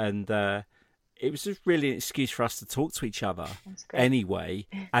 and it was just really an excuse for us to talk to each other anyway,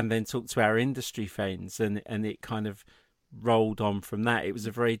 and then talk to our industry friends, and it kind of rolled on from that. It was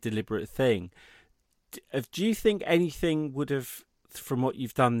a very deliberate thing. Do you think anything would have, from what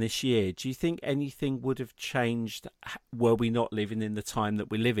you've done this year, do you think anything would have changed were we not living in the time that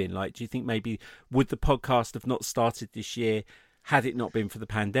we live in? Do you think maybe would the podcast have not started this year, had it not been for the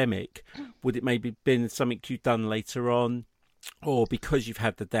pandemic? Would it maybe been something you've done later on, or because you've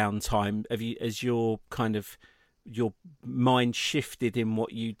had the downtime, has your mind shifted in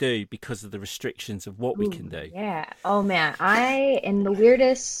what you do because of the restrictions of what we can do? Yeah. Oh man, in the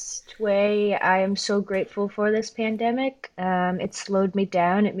weirdest way, I am so grateful for this pandemic. It slowed me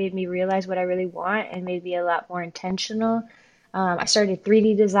down. It made me realize what I really want and made me a lot more intentional. I started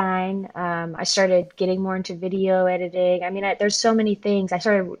 3D design. I started getting more into video editing. I mean, there's so many things. I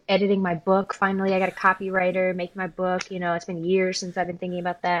started editing my book. Finally, I got a copywriter, make my book. It's been years since I've been thinking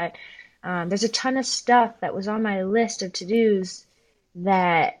about that. There's a ton of stuff that was on my list of to-dos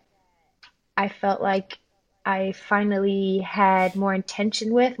that I felt like I finally had more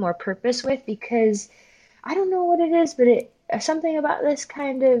intention with, more purpose with, because I don't know what it is, but something about this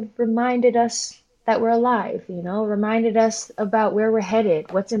kind of reminded us that we're alive, reminded us about where we're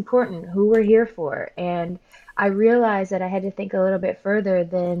headed, what's important, who we're here for. And I realized that I had to think a little bit further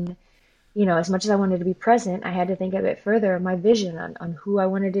than, as much as I wanted to be present, I had to think a bit further of my vision on who I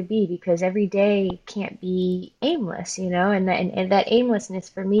wanted to be, because every day can't be aimless, and that aimlessness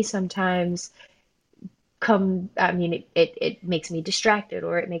for me sometimes it makes me distracted,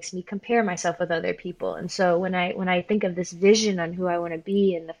 or it makes me compare myself with other people. And so when I think of this vision on who I want to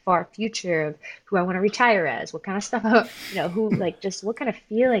be in the far future, of who I want to retire as, what kind of stuff, just what kind of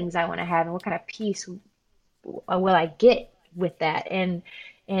feelings I want to have, and what kind of peace will I get with that. And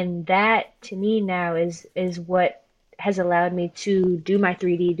that to me now is what has allowed me to do my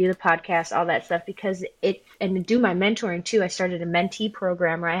 3D, do the podcast, all that stuff, and do my mentoring too. I started a mentee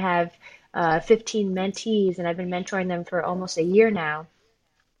program where I have 15 mentees, and I've been mentoring them for almost a year now.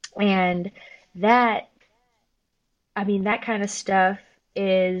 And that kind of stuff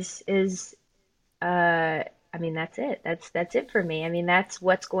is that's it. That's it for me. That's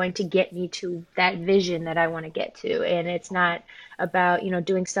what's going to get me to that vision that I want to get to. And it's not about,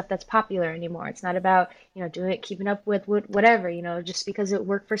 doing stuff that's popular anymore. It's not about, keeping up with whatever, just because it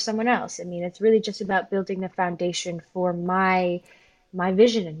worked for someone else. It's really just about building the foundation for my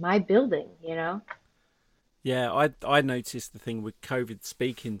vision and my building, Yeah, I noticed the thing with COVID,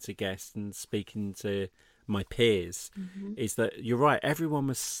 speaking to guests and speaking to my peers, is that you're right, everyone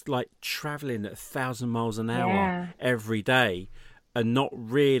was like traveling at 1,000 miles an hour every day and not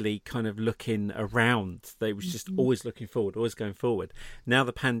really kind of looking around. They was just always looking forward, always going forward. Now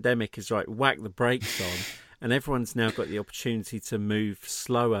the pandemic is whack the brakes on, and everyone's now got the opportunity to move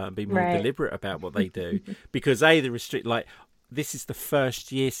slower and be more deliberate about what they do, because this is the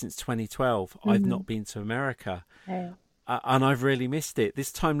first year since 2012 I've not been to America. And I've really missed it.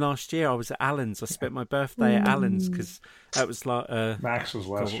 This time last year, I was at Allen's. I spent my birthday at Allen's, because that was like Max was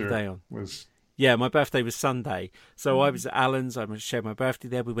last year. Yeah, my birthday was Sunday, so I was at Allen's. I shared my birthday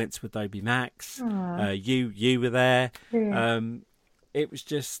there. We went to Adobe Max. You were there. Yeah. It was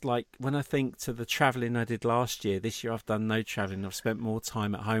just like, when I think to the travelling I did last year, this year I've done no travelling. I've spent more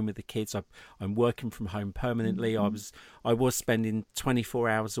time at home with the kids. I'm working from home permanently. I was spending 24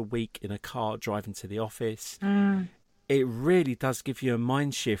 hours a week in a car driving to the office. It really does give you a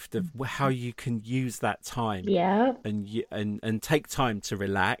mind shift of how you can use that time. Yeah. And take time to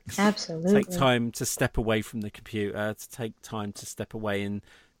relax. Absolutely. Take time to step away from the computer, to take time to step away and,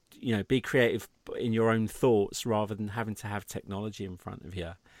 be creative in your own thoughts rather than having to have technology in front of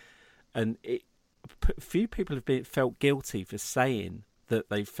you. And few people have felt guilty for saying that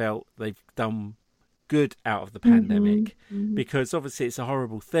they've done good out of the pandemic, because obviously it's a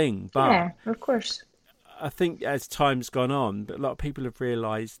horrible thing. But yeah, of course. I think as time's gone on, but a lot of people have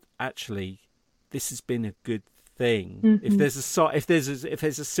realised actually this has been a good thing. If there's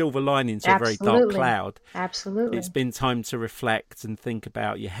a silver lining to a very dark cloud, absolutely, it's been time to reflect and think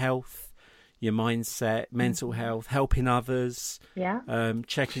about your health, your mindset, mental health, helping others,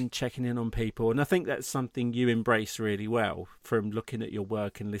 checking in on people. And I think that's something you embrace really well from looking at your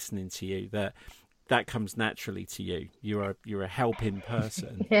work and listening to you, that comes naturally to you. You're a helping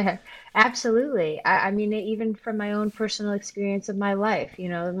person. Yeah, absolutely. Even from my own personal experience of my life,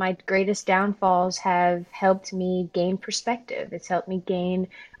 my greatest downfalls have helped me gain perspective. It's helped me gain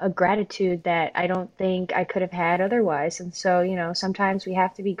a gratitude that I don't think I could have had otherwise. And so, sometimes we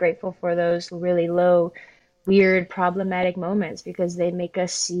have to be grateful for those really low, weird, problematic moments, because they make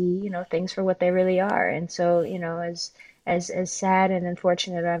us see, things for what they really are. And so, as sad and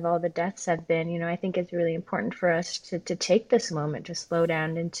unfortunate as all the deaths have been, I think it's really important for us to take this moment to slow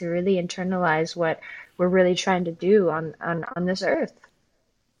down and to really internalize what we're really trying to do on this earth.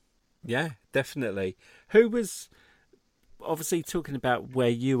 Yeah, definitely. Who was obviously talking about where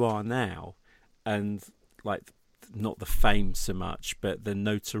you are now and like not the fame so much, but the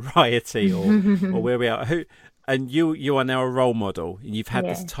notoriety or where we are. And you are now a role model, and you've had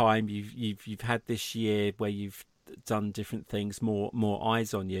this time, you've had this year where you've done different things, more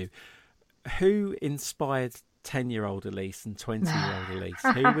eyes on you. Who inspired 10-year-old Elise and 20-year-old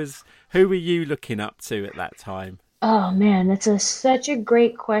Elise? Who were you looking up to at that time? Oh man, that's such a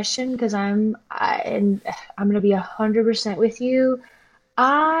great question because I'm gonna be 100% with you.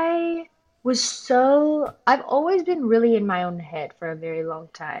 I've always been really in my own head for a very long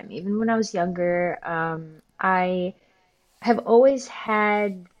time. Even when I was younger, I have always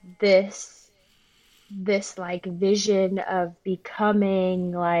had this like vision of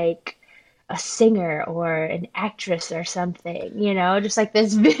becoming like a singer or an actress or something, just like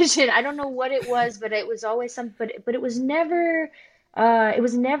this vision. I don't know what it was, but it was always something, but it was never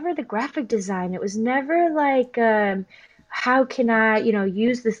the graphic design. It was never like, how can I,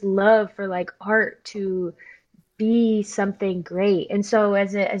 use this love for like art to be something great. And so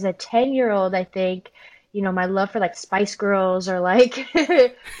as a 10-year-old, I think, my love for like Spice Girls or like,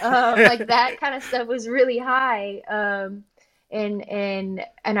 like that kind of stuff was really high. And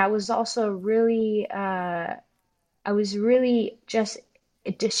I was also really just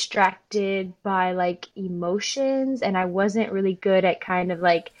distracted by like emotions, and I wasn't really good at kind of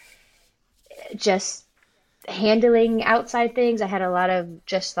like just handling outside things. I had a lot of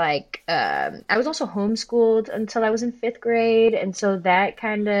just like I was also homeschooled until I was in 5th grade, and so that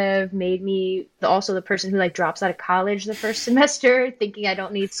kind of made me also the person who like drops out of college the first semester thinking I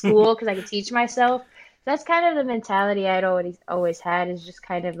don't need school because I could teach myself. That's kind of the mentality I'd always had, is just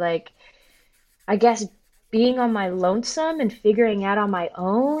kind of like, I guess, being on my lonesome and figuring out on my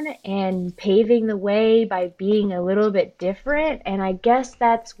own and paving the way by being a little bit different. And I guess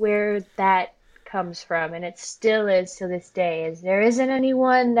that's where that comes from, and it still is to this day. Is there isn't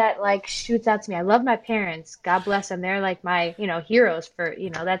anyone that like shoots out to me. I love my parents, God bless them, they're like my heroes for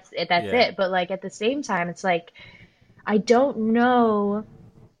that's it. But like at the same time, it's like I don't know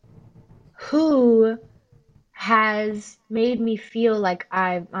who has made me feel like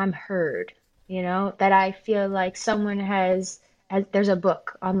I'm heard, that I feel like someone has there's a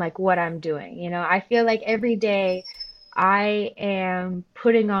book on like what I'm doing. I feel like every day I am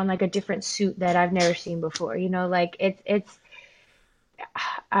putting on like a different suit that I've never seen before. Like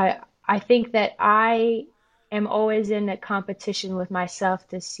I think that I am always in a competition with myself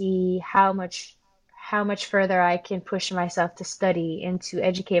to see how much further I can push myself to study and to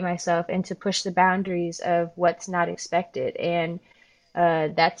educate myself and to push the boundaries of what's not expected. And I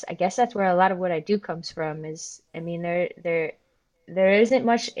guess that's where a lot of what I do comes from. Is, I mean, there isn't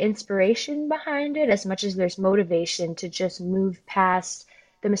much inspiration behind it as much as there's motivation to just move past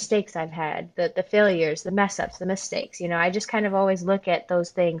the mistakes I've had, the failures, the mess ups, the mistakes. I just kind of always look at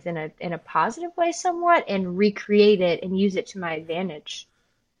those things in a positive way somewhat and recreate it and use it to my advantage.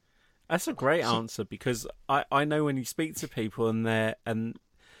 That's a great answer, because I know when you speak to people and they're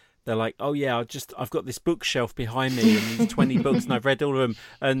like, oh yeah, I've got this bookshelf behind me and these 20 books and I've read all of them,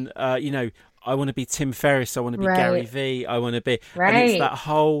 and I want to be Tim Ferriss, I want to be Gary Vee, I want to be, and it's that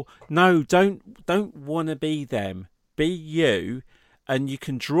whole don't want to be them, be you. And you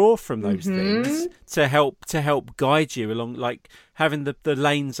can draw from those things to help guide you along, like having the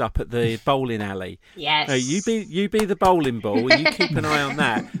lanes up at the bowling alley. Yes. You be the bowling ball, and you keep an eye on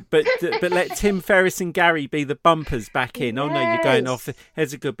that. But let Tim Ferriss and Gary be the bumpers back in. Yes. Oh no, you're going off.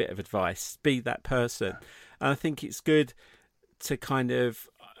 Here's a good bit of advice. Be that person. And I think it's good to kind of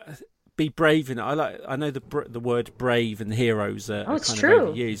be brave in it. I know the word brave and heroes are kind of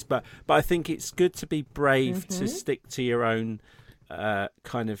overused, but I think it's good to be brave to stick to your own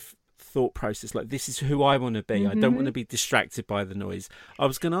kind of thought process. Like, this is who I want to be. I don't want to be distracted by the noise. I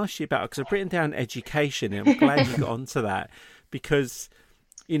was going to ask you about, because I've written down education, and I'm glad you got onto that, because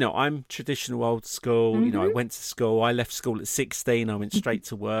I'm traditional old school. I went to school. I left school at 16. I went straight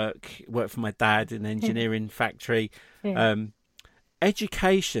to worked for my dad in an engineering factory.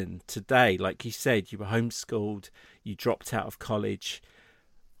 Education today, like you said, you were homeschooled, you dropped out of college.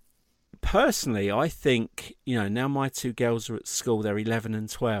 Personally, I think, now my 2 girls are at school, they're 11 and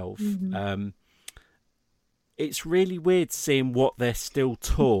 12. It's really weird seeing what they're still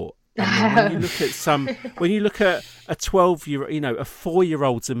taught. And when you look at a 12-year-old, a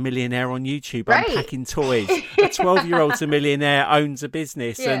 4-year-old's a millionaire on YouTube unpacking toys. A 12-year-old's a millionaire, owns a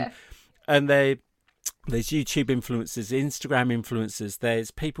business, and there's YouTube influencers, Instagram influencers. There's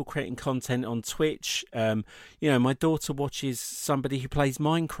people creating content on Twitch. My daughter watches somebody who plays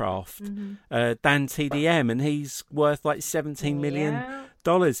Minecraft, Dan TDM, and he's worth like $17 million.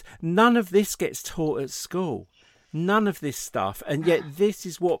 None of this gets taught at school. None of this stuff, and yet this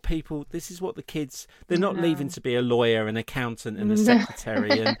is what the kids, they're not leaving to be a lawyer, an accountant, and a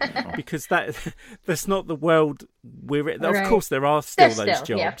secretary, and because that's not the world we're in. Of course, there are still those jobs.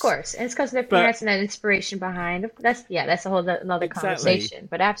 Yeah, of course, and it's because their parents and that inspiration behind. That's a whole another conversation.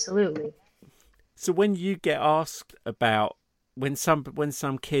 But absolutely. So when you get asked about when some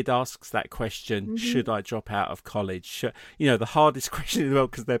kid asks that question, should I drop out of college? The hardest question in the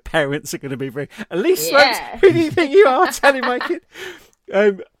world, because their parents are going to be very, Elise, who do you think you are telling my kid?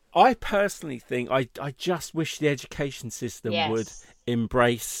 I personally think I just wish the education system would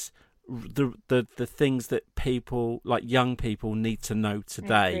embrace the things that people, like young people, need to know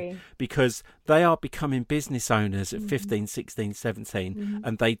today, because they are becoming business owners at 15, 16, 17,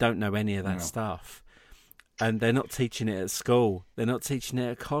 and they don't know any of that stuff. And they're not teaching it at school. They're not teaching it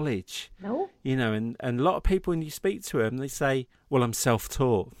at college. No. And a lot of people, when you speak to them, they say, well, I'm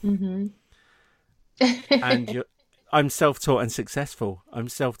self-taught. And I'm self-taught and successful. I'm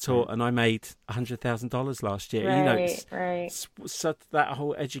self-taught and I made $100,000 last year. So that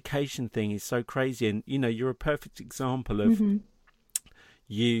whole education thing is so crazy. And, you're a perfect example of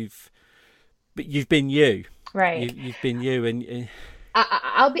you've been you. Right. You've been you. And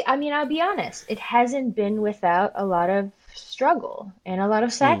I'll be honest. It hasn't been without a lot of struggle and a lot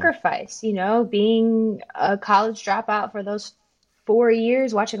of sacrifice. Being a college dropout for those 4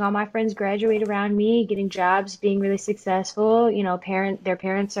 years, watching all my friends graduate around me, getting jobs, being really successful. Their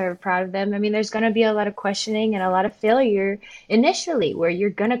parents are proud of them. I mean, there's going to be a lot of questioning and a lot of failure initially, where you're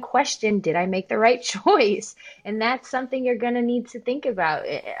going to question, did I make the right choice? And that's something you're going to need to think about.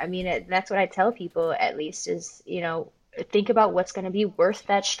 I mean, that's what I tell people, at least, is, think about what's going to be worth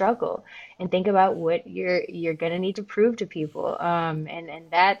that struggle, and think about what you're going to need to prove to people. And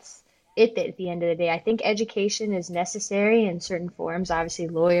that's it at the end of the day. I think education is necessary in certain forms, obviously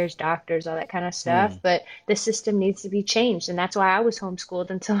lawyers, doctors, all that kind of stuff, but the system needs to be changed. And that's why I was homeschooled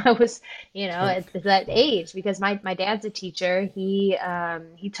until I was, at that age, because my dad's a teacher. He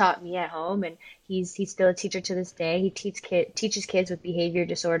taught me at home, and he's still a teacher to this day. He teaches kids with behavior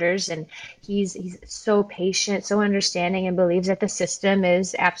disorders, and he's so patient, so understanding, and believes that the system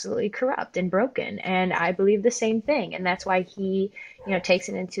is absolutely corrupt and broken. And I believe the same thing. And that's why he, takes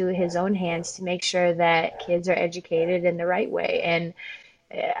it into his own hands to make sure that kids are educated in the right way. And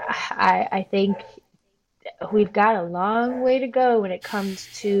I think we've got a long way to go when it comes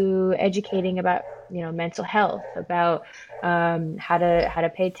to educating about, mental health, about how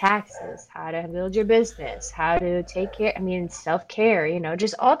to pay taxes, how to build your business, how to take care, self-care,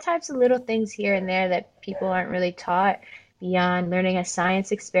 just all types of little things here and there that people aren't really taught beyond learning a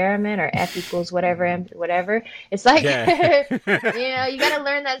science experiment or F equals whatever. It's like, you got to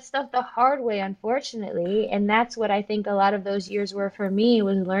learn that stuff the hard way, unfortunately. And that's what I think a lot of those years were for me,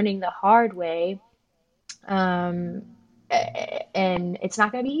 was learning the hard way. And it's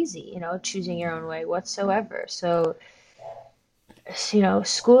not going to be easy, choosing your own way whatsoever. So,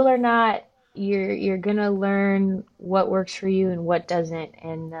 school or not, you're going to learn what works for you and what doesn't.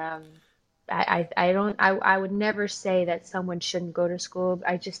 And, I would never say that someone shouldn't go to school.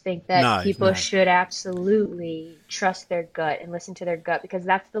 I just think that people should absolutely trust their gut and listen to their gut, because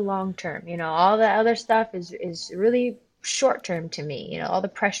that's the long term. All the other stuff is really short term to me. All the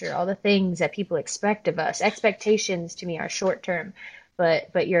pressure, all the things that people expect of us. Expectations to me are short term,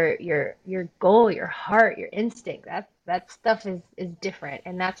 but your goal, your heart, your instinct, that stuff is different,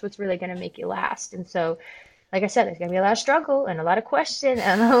 and that's what's really going to make you last. And so, like I said, there's gonna be a lot of struggle and a lot of question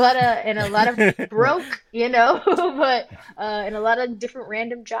and a lot of broke, but and a lot of different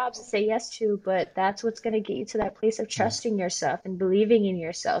random jobs to say yes to. But that's what's gonna get you to that place of trusting yourself and believing in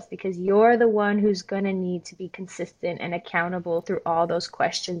yourself, because you're the one who's gonna need to be consistent and accountable through all those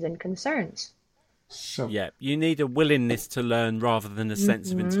questions and concerns. So, you need a willingness to learn rather than a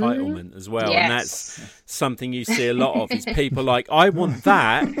sense of entitlement as well. Yes. And that's something you see a lot of, is people like, I want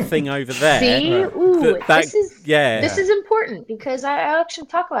that thing over there. See? Ooh, this is important, because I actually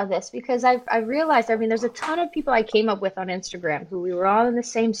talk about this, because I realized, there's a ton of people I came up with on Instagram who we were all in the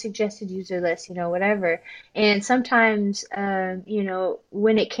same suggested user list, whatever. And sometimes,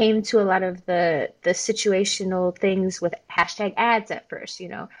 when it came to a lot of the situational things with hashtag ads at first,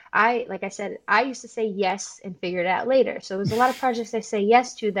 like I said, I used to say yes and figure it out later. So there's a lot of projects I say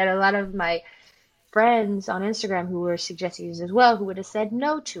yes to that a lot of my friends on Instagram who were suggested users as well, who would have said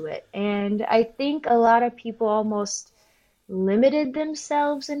no to it. And I think a lot of people almost limited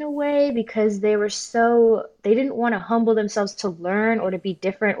themselves in a way because they didn't want to humble themselves to learn or to be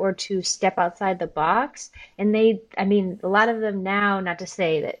different or to step outside the box. And I mean, a lot of them now, not to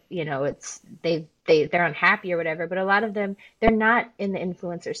say that, it's they're unhappy or whatever, but a lot of them, they're not in the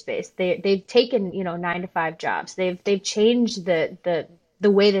influencer space. They've taken, 9 to 5 jobs. They've changed the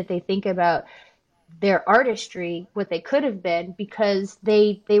way that they think about their artistry, what they could have been, because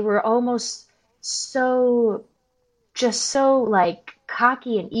they were almost so like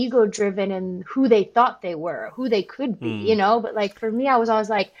cocky and ego driven and who they thought they were, who they could be, but like for me, I was always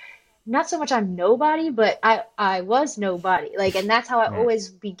like, not so much I'm nobody, but I was nobody. Like, and that's how I always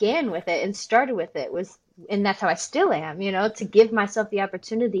began with it and started with it and that's how I still am, to give myself the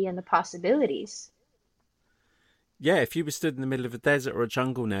opportunity and the possibilities. Yeah, if you were stood in the middle of a desert or a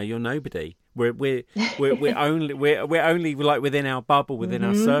jungle now, you're nobody. We're only like within our bubble, within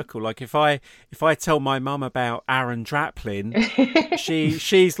our circle. Like if I tell my mum about Aaron Draplin,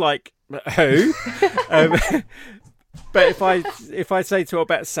 she's like, who? But if I say to her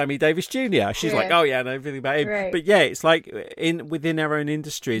about Sammy Davis Jr., she's like, oh yeah, I know everything about him. Right. But yeah, it's like within our own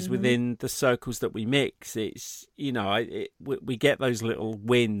industries, within the circles that we mix, it's we get those little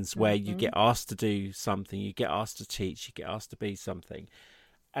wins where you get asked to do something, you get asked to teach, you get asked to be something,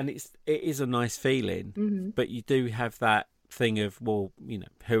 and it is a nice feeling. But you do have that thing of, well,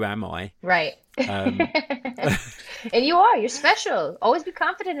 who am I? Right. And you're special. Always be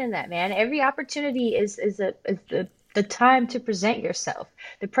confident in that, man. Every opportunity is the time to present yourself.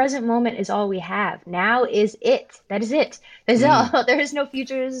 The present moment is all we have. Now is it. That is it. That's all. There is no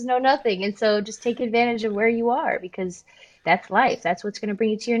future. There is no nothing. And so just take advantage of where you are, because that's life. That's what's going to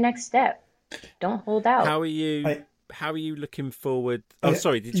bring you to your next step. Don't hold out. How are you looking forward? Oh,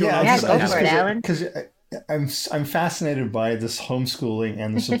 sorry. Did you? Go for it, Alan. Because I'm fascinated by this homeschooling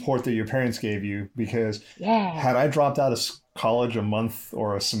and the support that your parents gave you, because had I dropped out of college a month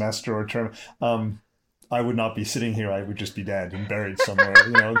or a semester or a term, I would not be sitting here. I would just be dead and buried somewhere.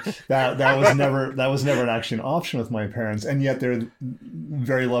 That was never actually an option with my parents, and yet they're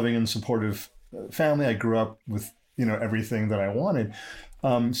very loving and supportive family. I grew up with everything that I wanted.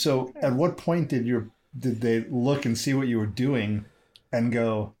 So at what point did they look and see what you were doing and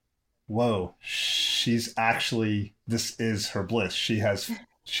go, whoa, this is her bliss. She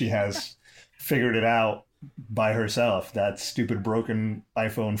has figured it out by herself. That stupid broken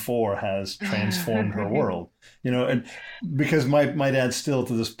iPhone 4 has transformed her world. And because my dad still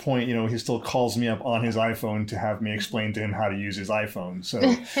to this point, he still calls me up on his iPhone to have me explain to him how to use his iPhone. So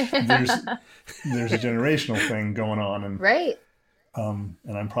there's a generational thing going on, and right. And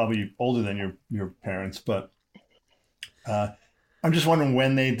I'm probably older than your parents, but I'm just wondering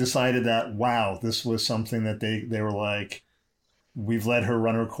when they decided that, wow, this was something that they were like, we've let her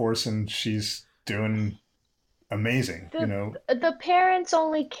run her course and she's doing amazing. The parents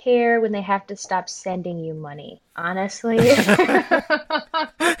only care when they have to stop sending you money, honestly. I'm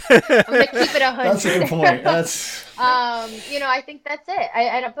gonna keep it 100. That's a good point. That's I think that's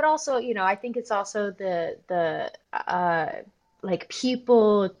it. But also, I think it's also the like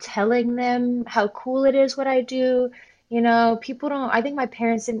people telling them how cool it is what I do. People I think my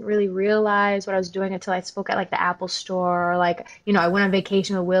parents didn't really realize what I was doing until I spoke at like the Apple store, or like, I went on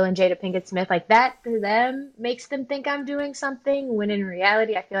vacation with Will and Jada Pinkett Smith. Like that to them makes them think I'm doing something, when in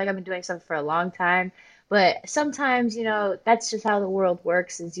reality, I feel like I've been doing something for a long time. But sometimes, that's just how the world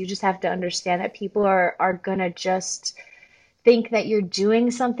works, is you just have to understand that people are gonna just think that you're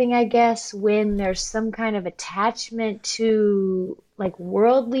doing something, I guess, when there's some kind of attachment to like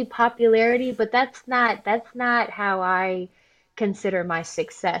worldly popularity. But that's not how I consider my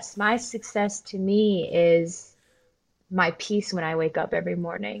success. My success to me is my peace when I wake up every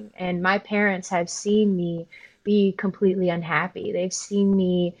morning. And my parents have seen me be completely unhappy. They've seen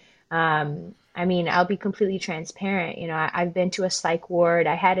me I'll be completely transparent. I've been to a psych ward.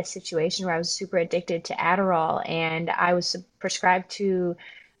 I had a situation where I was super addicted to Adderall, and I was prescribed to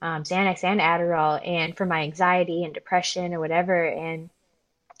Xanax and Adderall, and for my anxiety and depression or whatever, and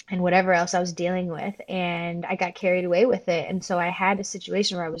whatever else I was dealing with, and I got carried away with it. And so I had a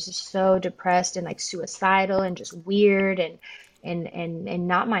situation where I was just so depressed and like suicidal and just weird and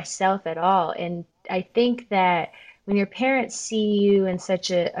not myself at all. And I think that when your parents see you in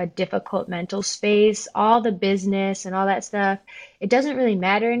such a difficult mental space, all the business and all that stuff, it doesn't really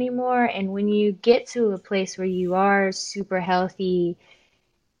matter anymore. And when you get to a place where you are super healthy,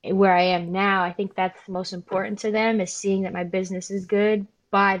 where I am now, I think that's the most important to them, is seeing that my business is good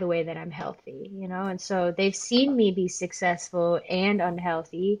by the way that I'm healthy, And so they've seen me be successful and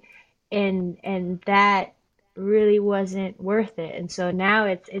unhealthy, and that really wasn't worth it. And so now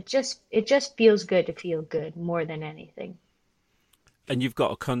it just feels good to feel good more than anything. and you've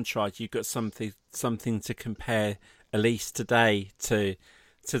got a contrast. You've got something to compare, at least today, to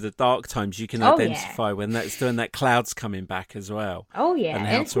the dark times. You can identify when that's doing that cloud's coming back as well. Oh yeah, and and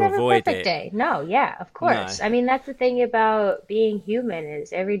how it's to never avoid perfect it. day. No, yeah, of course. No. I mean, that's the thing about being human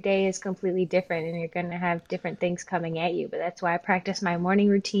is every day is completely different, and you're going to have different things coming at you. But that's why I practice my morning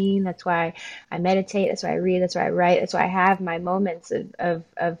routine. That's why I meditate. That's why I read. That's why I write. That's why I have my moments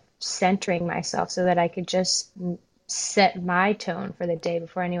of centering myself so that I could just set my tone for the day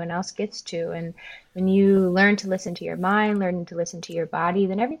before anyone else gets to. And when you learn to listen to your mind, learn to listen to your body,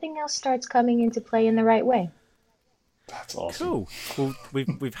 then everything else starts coming into play in the right way. That's awesome. Cool. Well,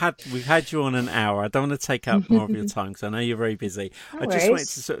 we've had you on an hour. I don't want to take up more of your time because I know you're very busy. No I just wanted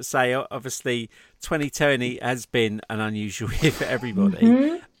worries. to sort of say, obviously, 2020 has been an unusual year for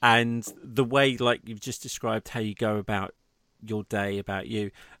everybody, and the way, like you've just described, how you go about your day, about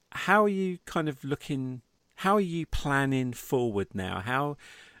you. How are you kind of looking? How are you planning forward now?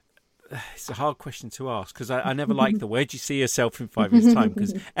 It's a hard question to ask because I never like the where do you see yourself in 5 years' time?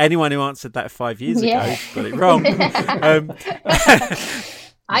 Because anyone who answered that 5 years ago Yeah. got it wrong.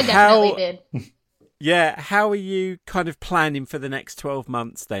 I definitely did. Yeah, how are you kind of planning for the next 12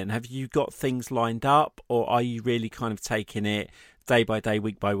 months then? Have you got things lined up, or are you really kind of taking it day by day,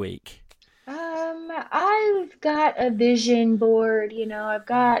 week by week? I've got a vision board, I've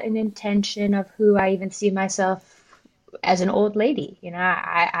got an intention of who I even see myself as an old lady.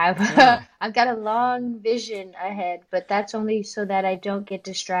 I've Yeah. I've got a long vision ahead, but that's only so that I don't get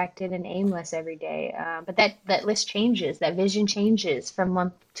distracted and aimless every day. But that list changes, that vision changes from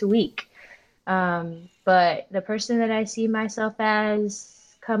month to week. But the person that I see myself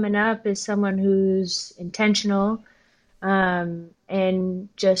as coming up is someone who's intentional, and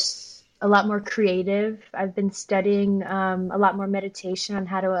just a lot more creative. I've been studying a lot more meditation on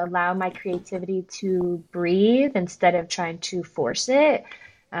how to allow my creativity to breathe instead of trying to force it.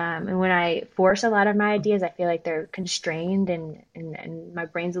 And when I force a lot of my ideas, I feel like they're constrained and my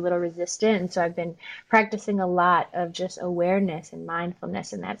brain's a little resistant. And so I've been practicing a lot of just awareness and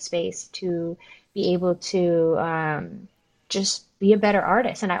mindfulness in that space to be able to just be a better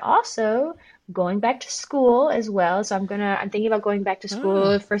artist. And I also going back to school as well. So I'm thinking about going back to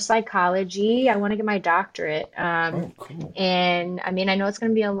school for psychology. I want to get my doctorate. Cool. And I mean, I know it's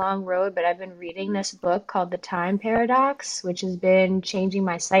going to be a long road, but I've been reading this book called The Time Paradox, which has been changing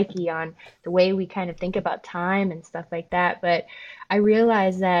my psyche on the way we kind of think about time and stuff like that. But I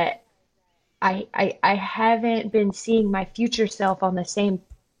realized that I haven't been seeing my future self on the same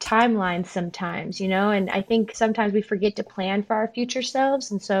timeline sometimes, and I think sometimes we forget to plan for our future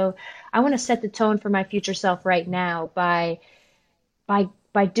selves. And so I want to set the tone for my future self right now by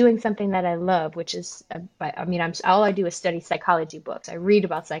doing something that I love, which is, all I do is study psychology books. I read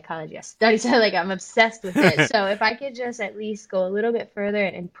about psychology. I study, so like I'm obsessed with it. So if I could just at least go a little bit further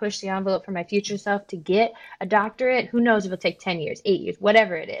and push the envelope for my future self to get a doctorate, who knows if it'll take 10 years, 8 years,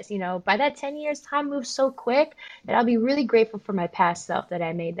 whatever it is, by that 10 years, time moves so quick that I'll be really grateful for my past self that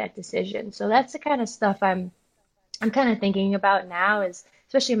I made that decision. So that's the kind of stuff I'm kind of thinking about now, is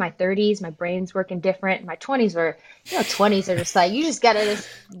especially in my 30s, my brain's working different. My 20s were, 20s are just like, you just gotta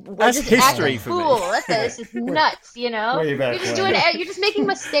That's just history act a for me. fool. That's just nuts, Way back You're just when. you're just making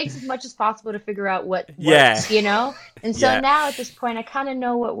mistakes as much as possible to figure out what Yeah. works, And so Yeah. now at this point, I kind of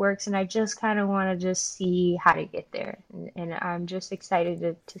know what works, and I just kind of want to just see how to get there. And I'm just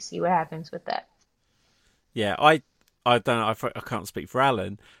excited to see what happens with that. Yeah, I don't know. I can't speak for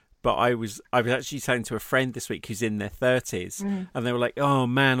Alan, but I was actually saying to a friend this week who's in their 30s, and they were like, "Oh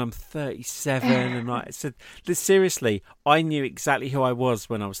man, I'm 37," and I said, "Seriously, I knew exactly who I was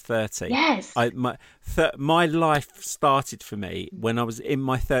when I was 30. Yes. My life started for me when I was in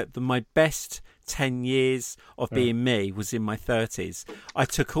my my best 10 years of being me was in my 30s. I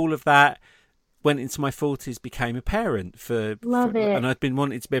took all of that, went into my 40s, became a parent Love it. and I'd been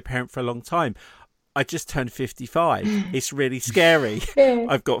wanting to be a parent for a long time. I just turned 55. It's really scary.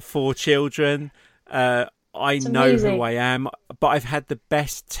 I've got 4 children. I know amazing. who I am, but I've had the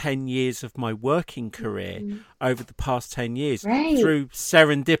best 10 years of my working career over the past 10 years Right. through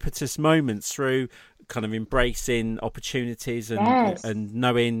serendipitous moments, through kind of embracing opportunities and Yes. and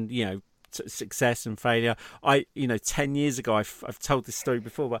knowing, success and failure. 10 years ago, I've told this story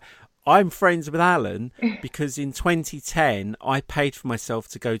before, but I'm friends with Alan because in 2010 I paid for myself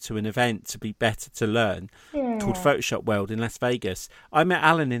to go to an event to be better to learn called Photoshop World in Las Vegas. I met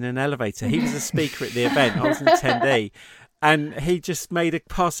Alan in an elevator. He was a speaker at the event. I was an attendee. and he just made a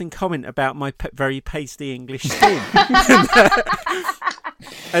passing comment about my very pasty English skin.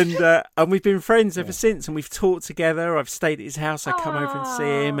 and we've been friends ever since, and we've talked together. I've stayed at his house. I come over and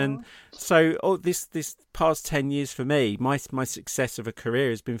see him, and so this past 10 years for me, my success of a career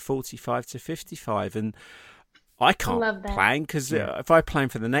has been 45 to 55, and I can't plan because if I plan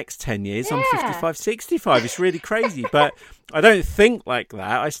for the next 10 years, I'm 55, 65. It's really crazy, but I don't think like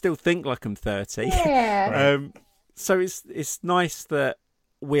that. I still think like I'm 30. Yeah. So it's nice that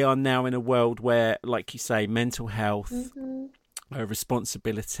we are now in a world where, like you say, mental health,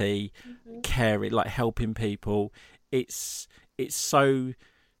 responsibility, caring, like helping people. It's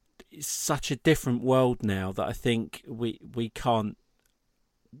such a different world now that I think we can't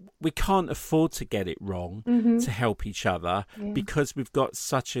afford to get it wrong to help each other because we've got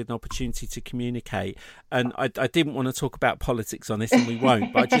such an opportunity to communicate. And I didn't want to talk about politics on this, and we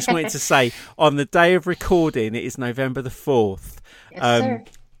won't, but I just wanted to say on the day of recording, it is November the 4th. Yes, sir.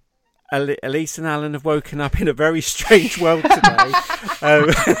 Elise and Alan have woken up in a very strange world today.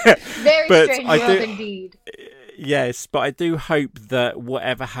 Very strange world indeed. Yes, but I do hope that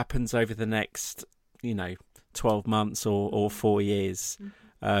whatever happens over the next, 12 months or 4 years,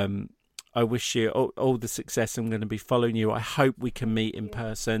 I wish you all the success. I'm going to be following you. I hope we can meet in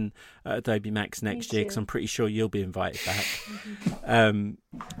person at Adobe Max next year, because I'm pretty sure you'll be invited back. It'd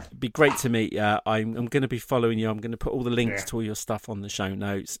be great to meet you. I'm going to be following you. I'm going to put all the links to all your stuff on the show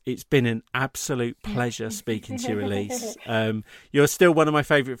notes. It's been an absolute pleasure speaking to you, Elise. You're still one of my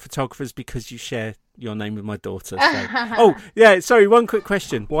favourite photographers because you share your name with my daughter. So. Sorry, one quick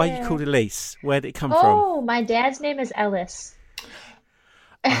question. Why are you called Elise? Where did it come from? Oh, my dad's name is Ellis.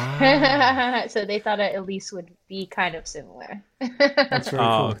 So they thought Elise would be kind of similar. That's very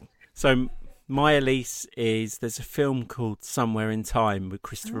cool. So my Elise there's a film called Somewhere in Time with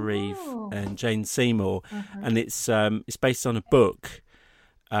Christopher Reeve and Jane Seymour, and it's based on a book.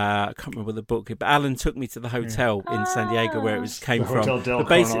 I can't remember the book, but Alan took me to the hotel in San Diego where it came from. But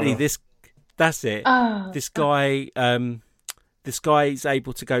basically, that's it. This guy is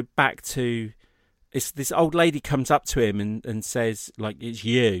able to go back to. This old lady comes up to him and says, like, it's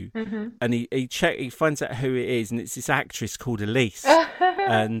you. And he finds out who it is, and it's this actress called Elise.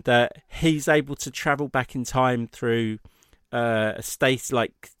 And he's able to travel back in time through a state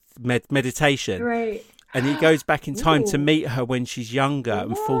like meditation. Right. And he goes back in time to meet her when she's younger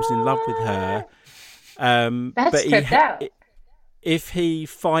and falls in love with her. That's tripped out. If he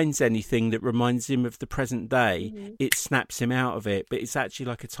finds anything that reminds him of the present day, it snaps him out of it. But it's actually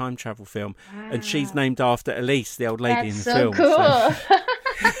like a time travel film. Wow. And she's named after Elise, the old lady in the film. Cool. So.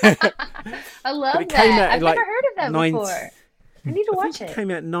 I love that. I've never heard of that before. I need to watch it. It came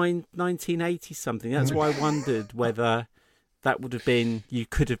out in 1980 something. That's why I wondered whether that would have been, you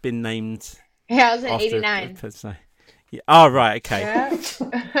could have been named. Yeah, I was in 89. Yeah. Oh, right, okay.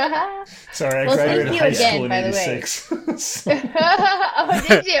 Yeah. Sorry, I graduated high school in 86. Oh,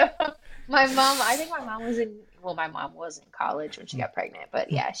 did you? I think my mom was my mom was in college when she got pregnant,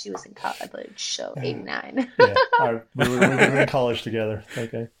 but yeah, she was in college, so 89. Yeah, we were in college together.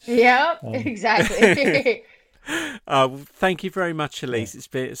 Okay. Yep, exactly. Thank you very much, Elise.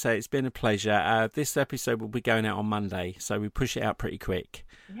 It's been a pleasure. This episode will be going out on Monday, so we push it out pretty quick.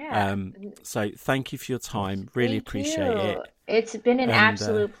 Yeah. So thank you for your time. Really appreciate it. It's been an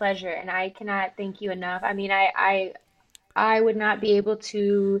absolute pleasure, and I cannot thank you enough. I mean, I would not be able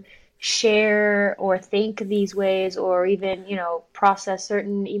to share or think these ways, or even, process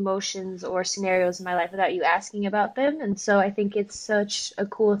certain emotions or scenarios in my life without you asking about them. And so I think it's such a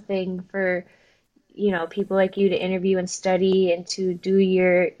cool thing for people like you to interview and study and to do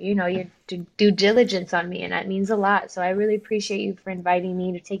your due diligence on me, and that means a lot. So I really appreciate you for inviting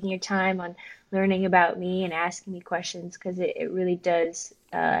me, to taking your time on learning about me and asking me questions, because it really does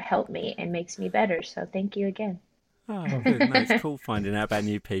help me and makes me better. So thank you again. Oh, good. No, it's cool finding out about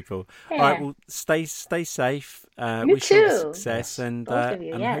new people. Yeah. All right, well, stay safe. You wish you all too. Success, and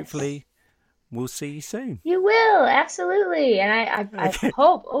yes. hopefully we'll see you soon. You will, absolutely. And I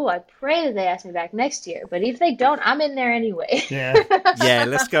hope, I pray that they ask me back next year. But if they don't, I'm in there anyway. Yeah. Yeah,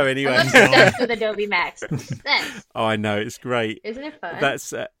 let's go anyway. I'm obsessed with Adobe Max. Obsessed. Oh, I know, it's great. Isn't it fun?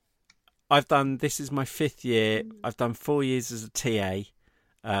 That's this is my 5th year. I've done 4 years as a TA,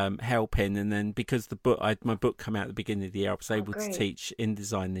 helping, and then because my book came out at the beginning of the year, I was able to teach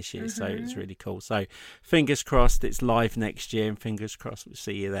InDesign this year, so it's really cool. So fingers crossed it's live next year, and fingers crossed we'll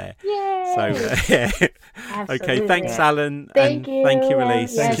see you there. Yay! So yeah. Okay, thanks, Alan. Thank you. Thank you,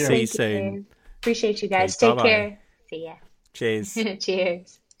 Elise. Yes, See you soon. Appreciate you guys. Okay, Take care. See ya. Cheers.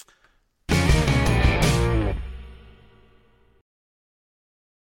 Cheers.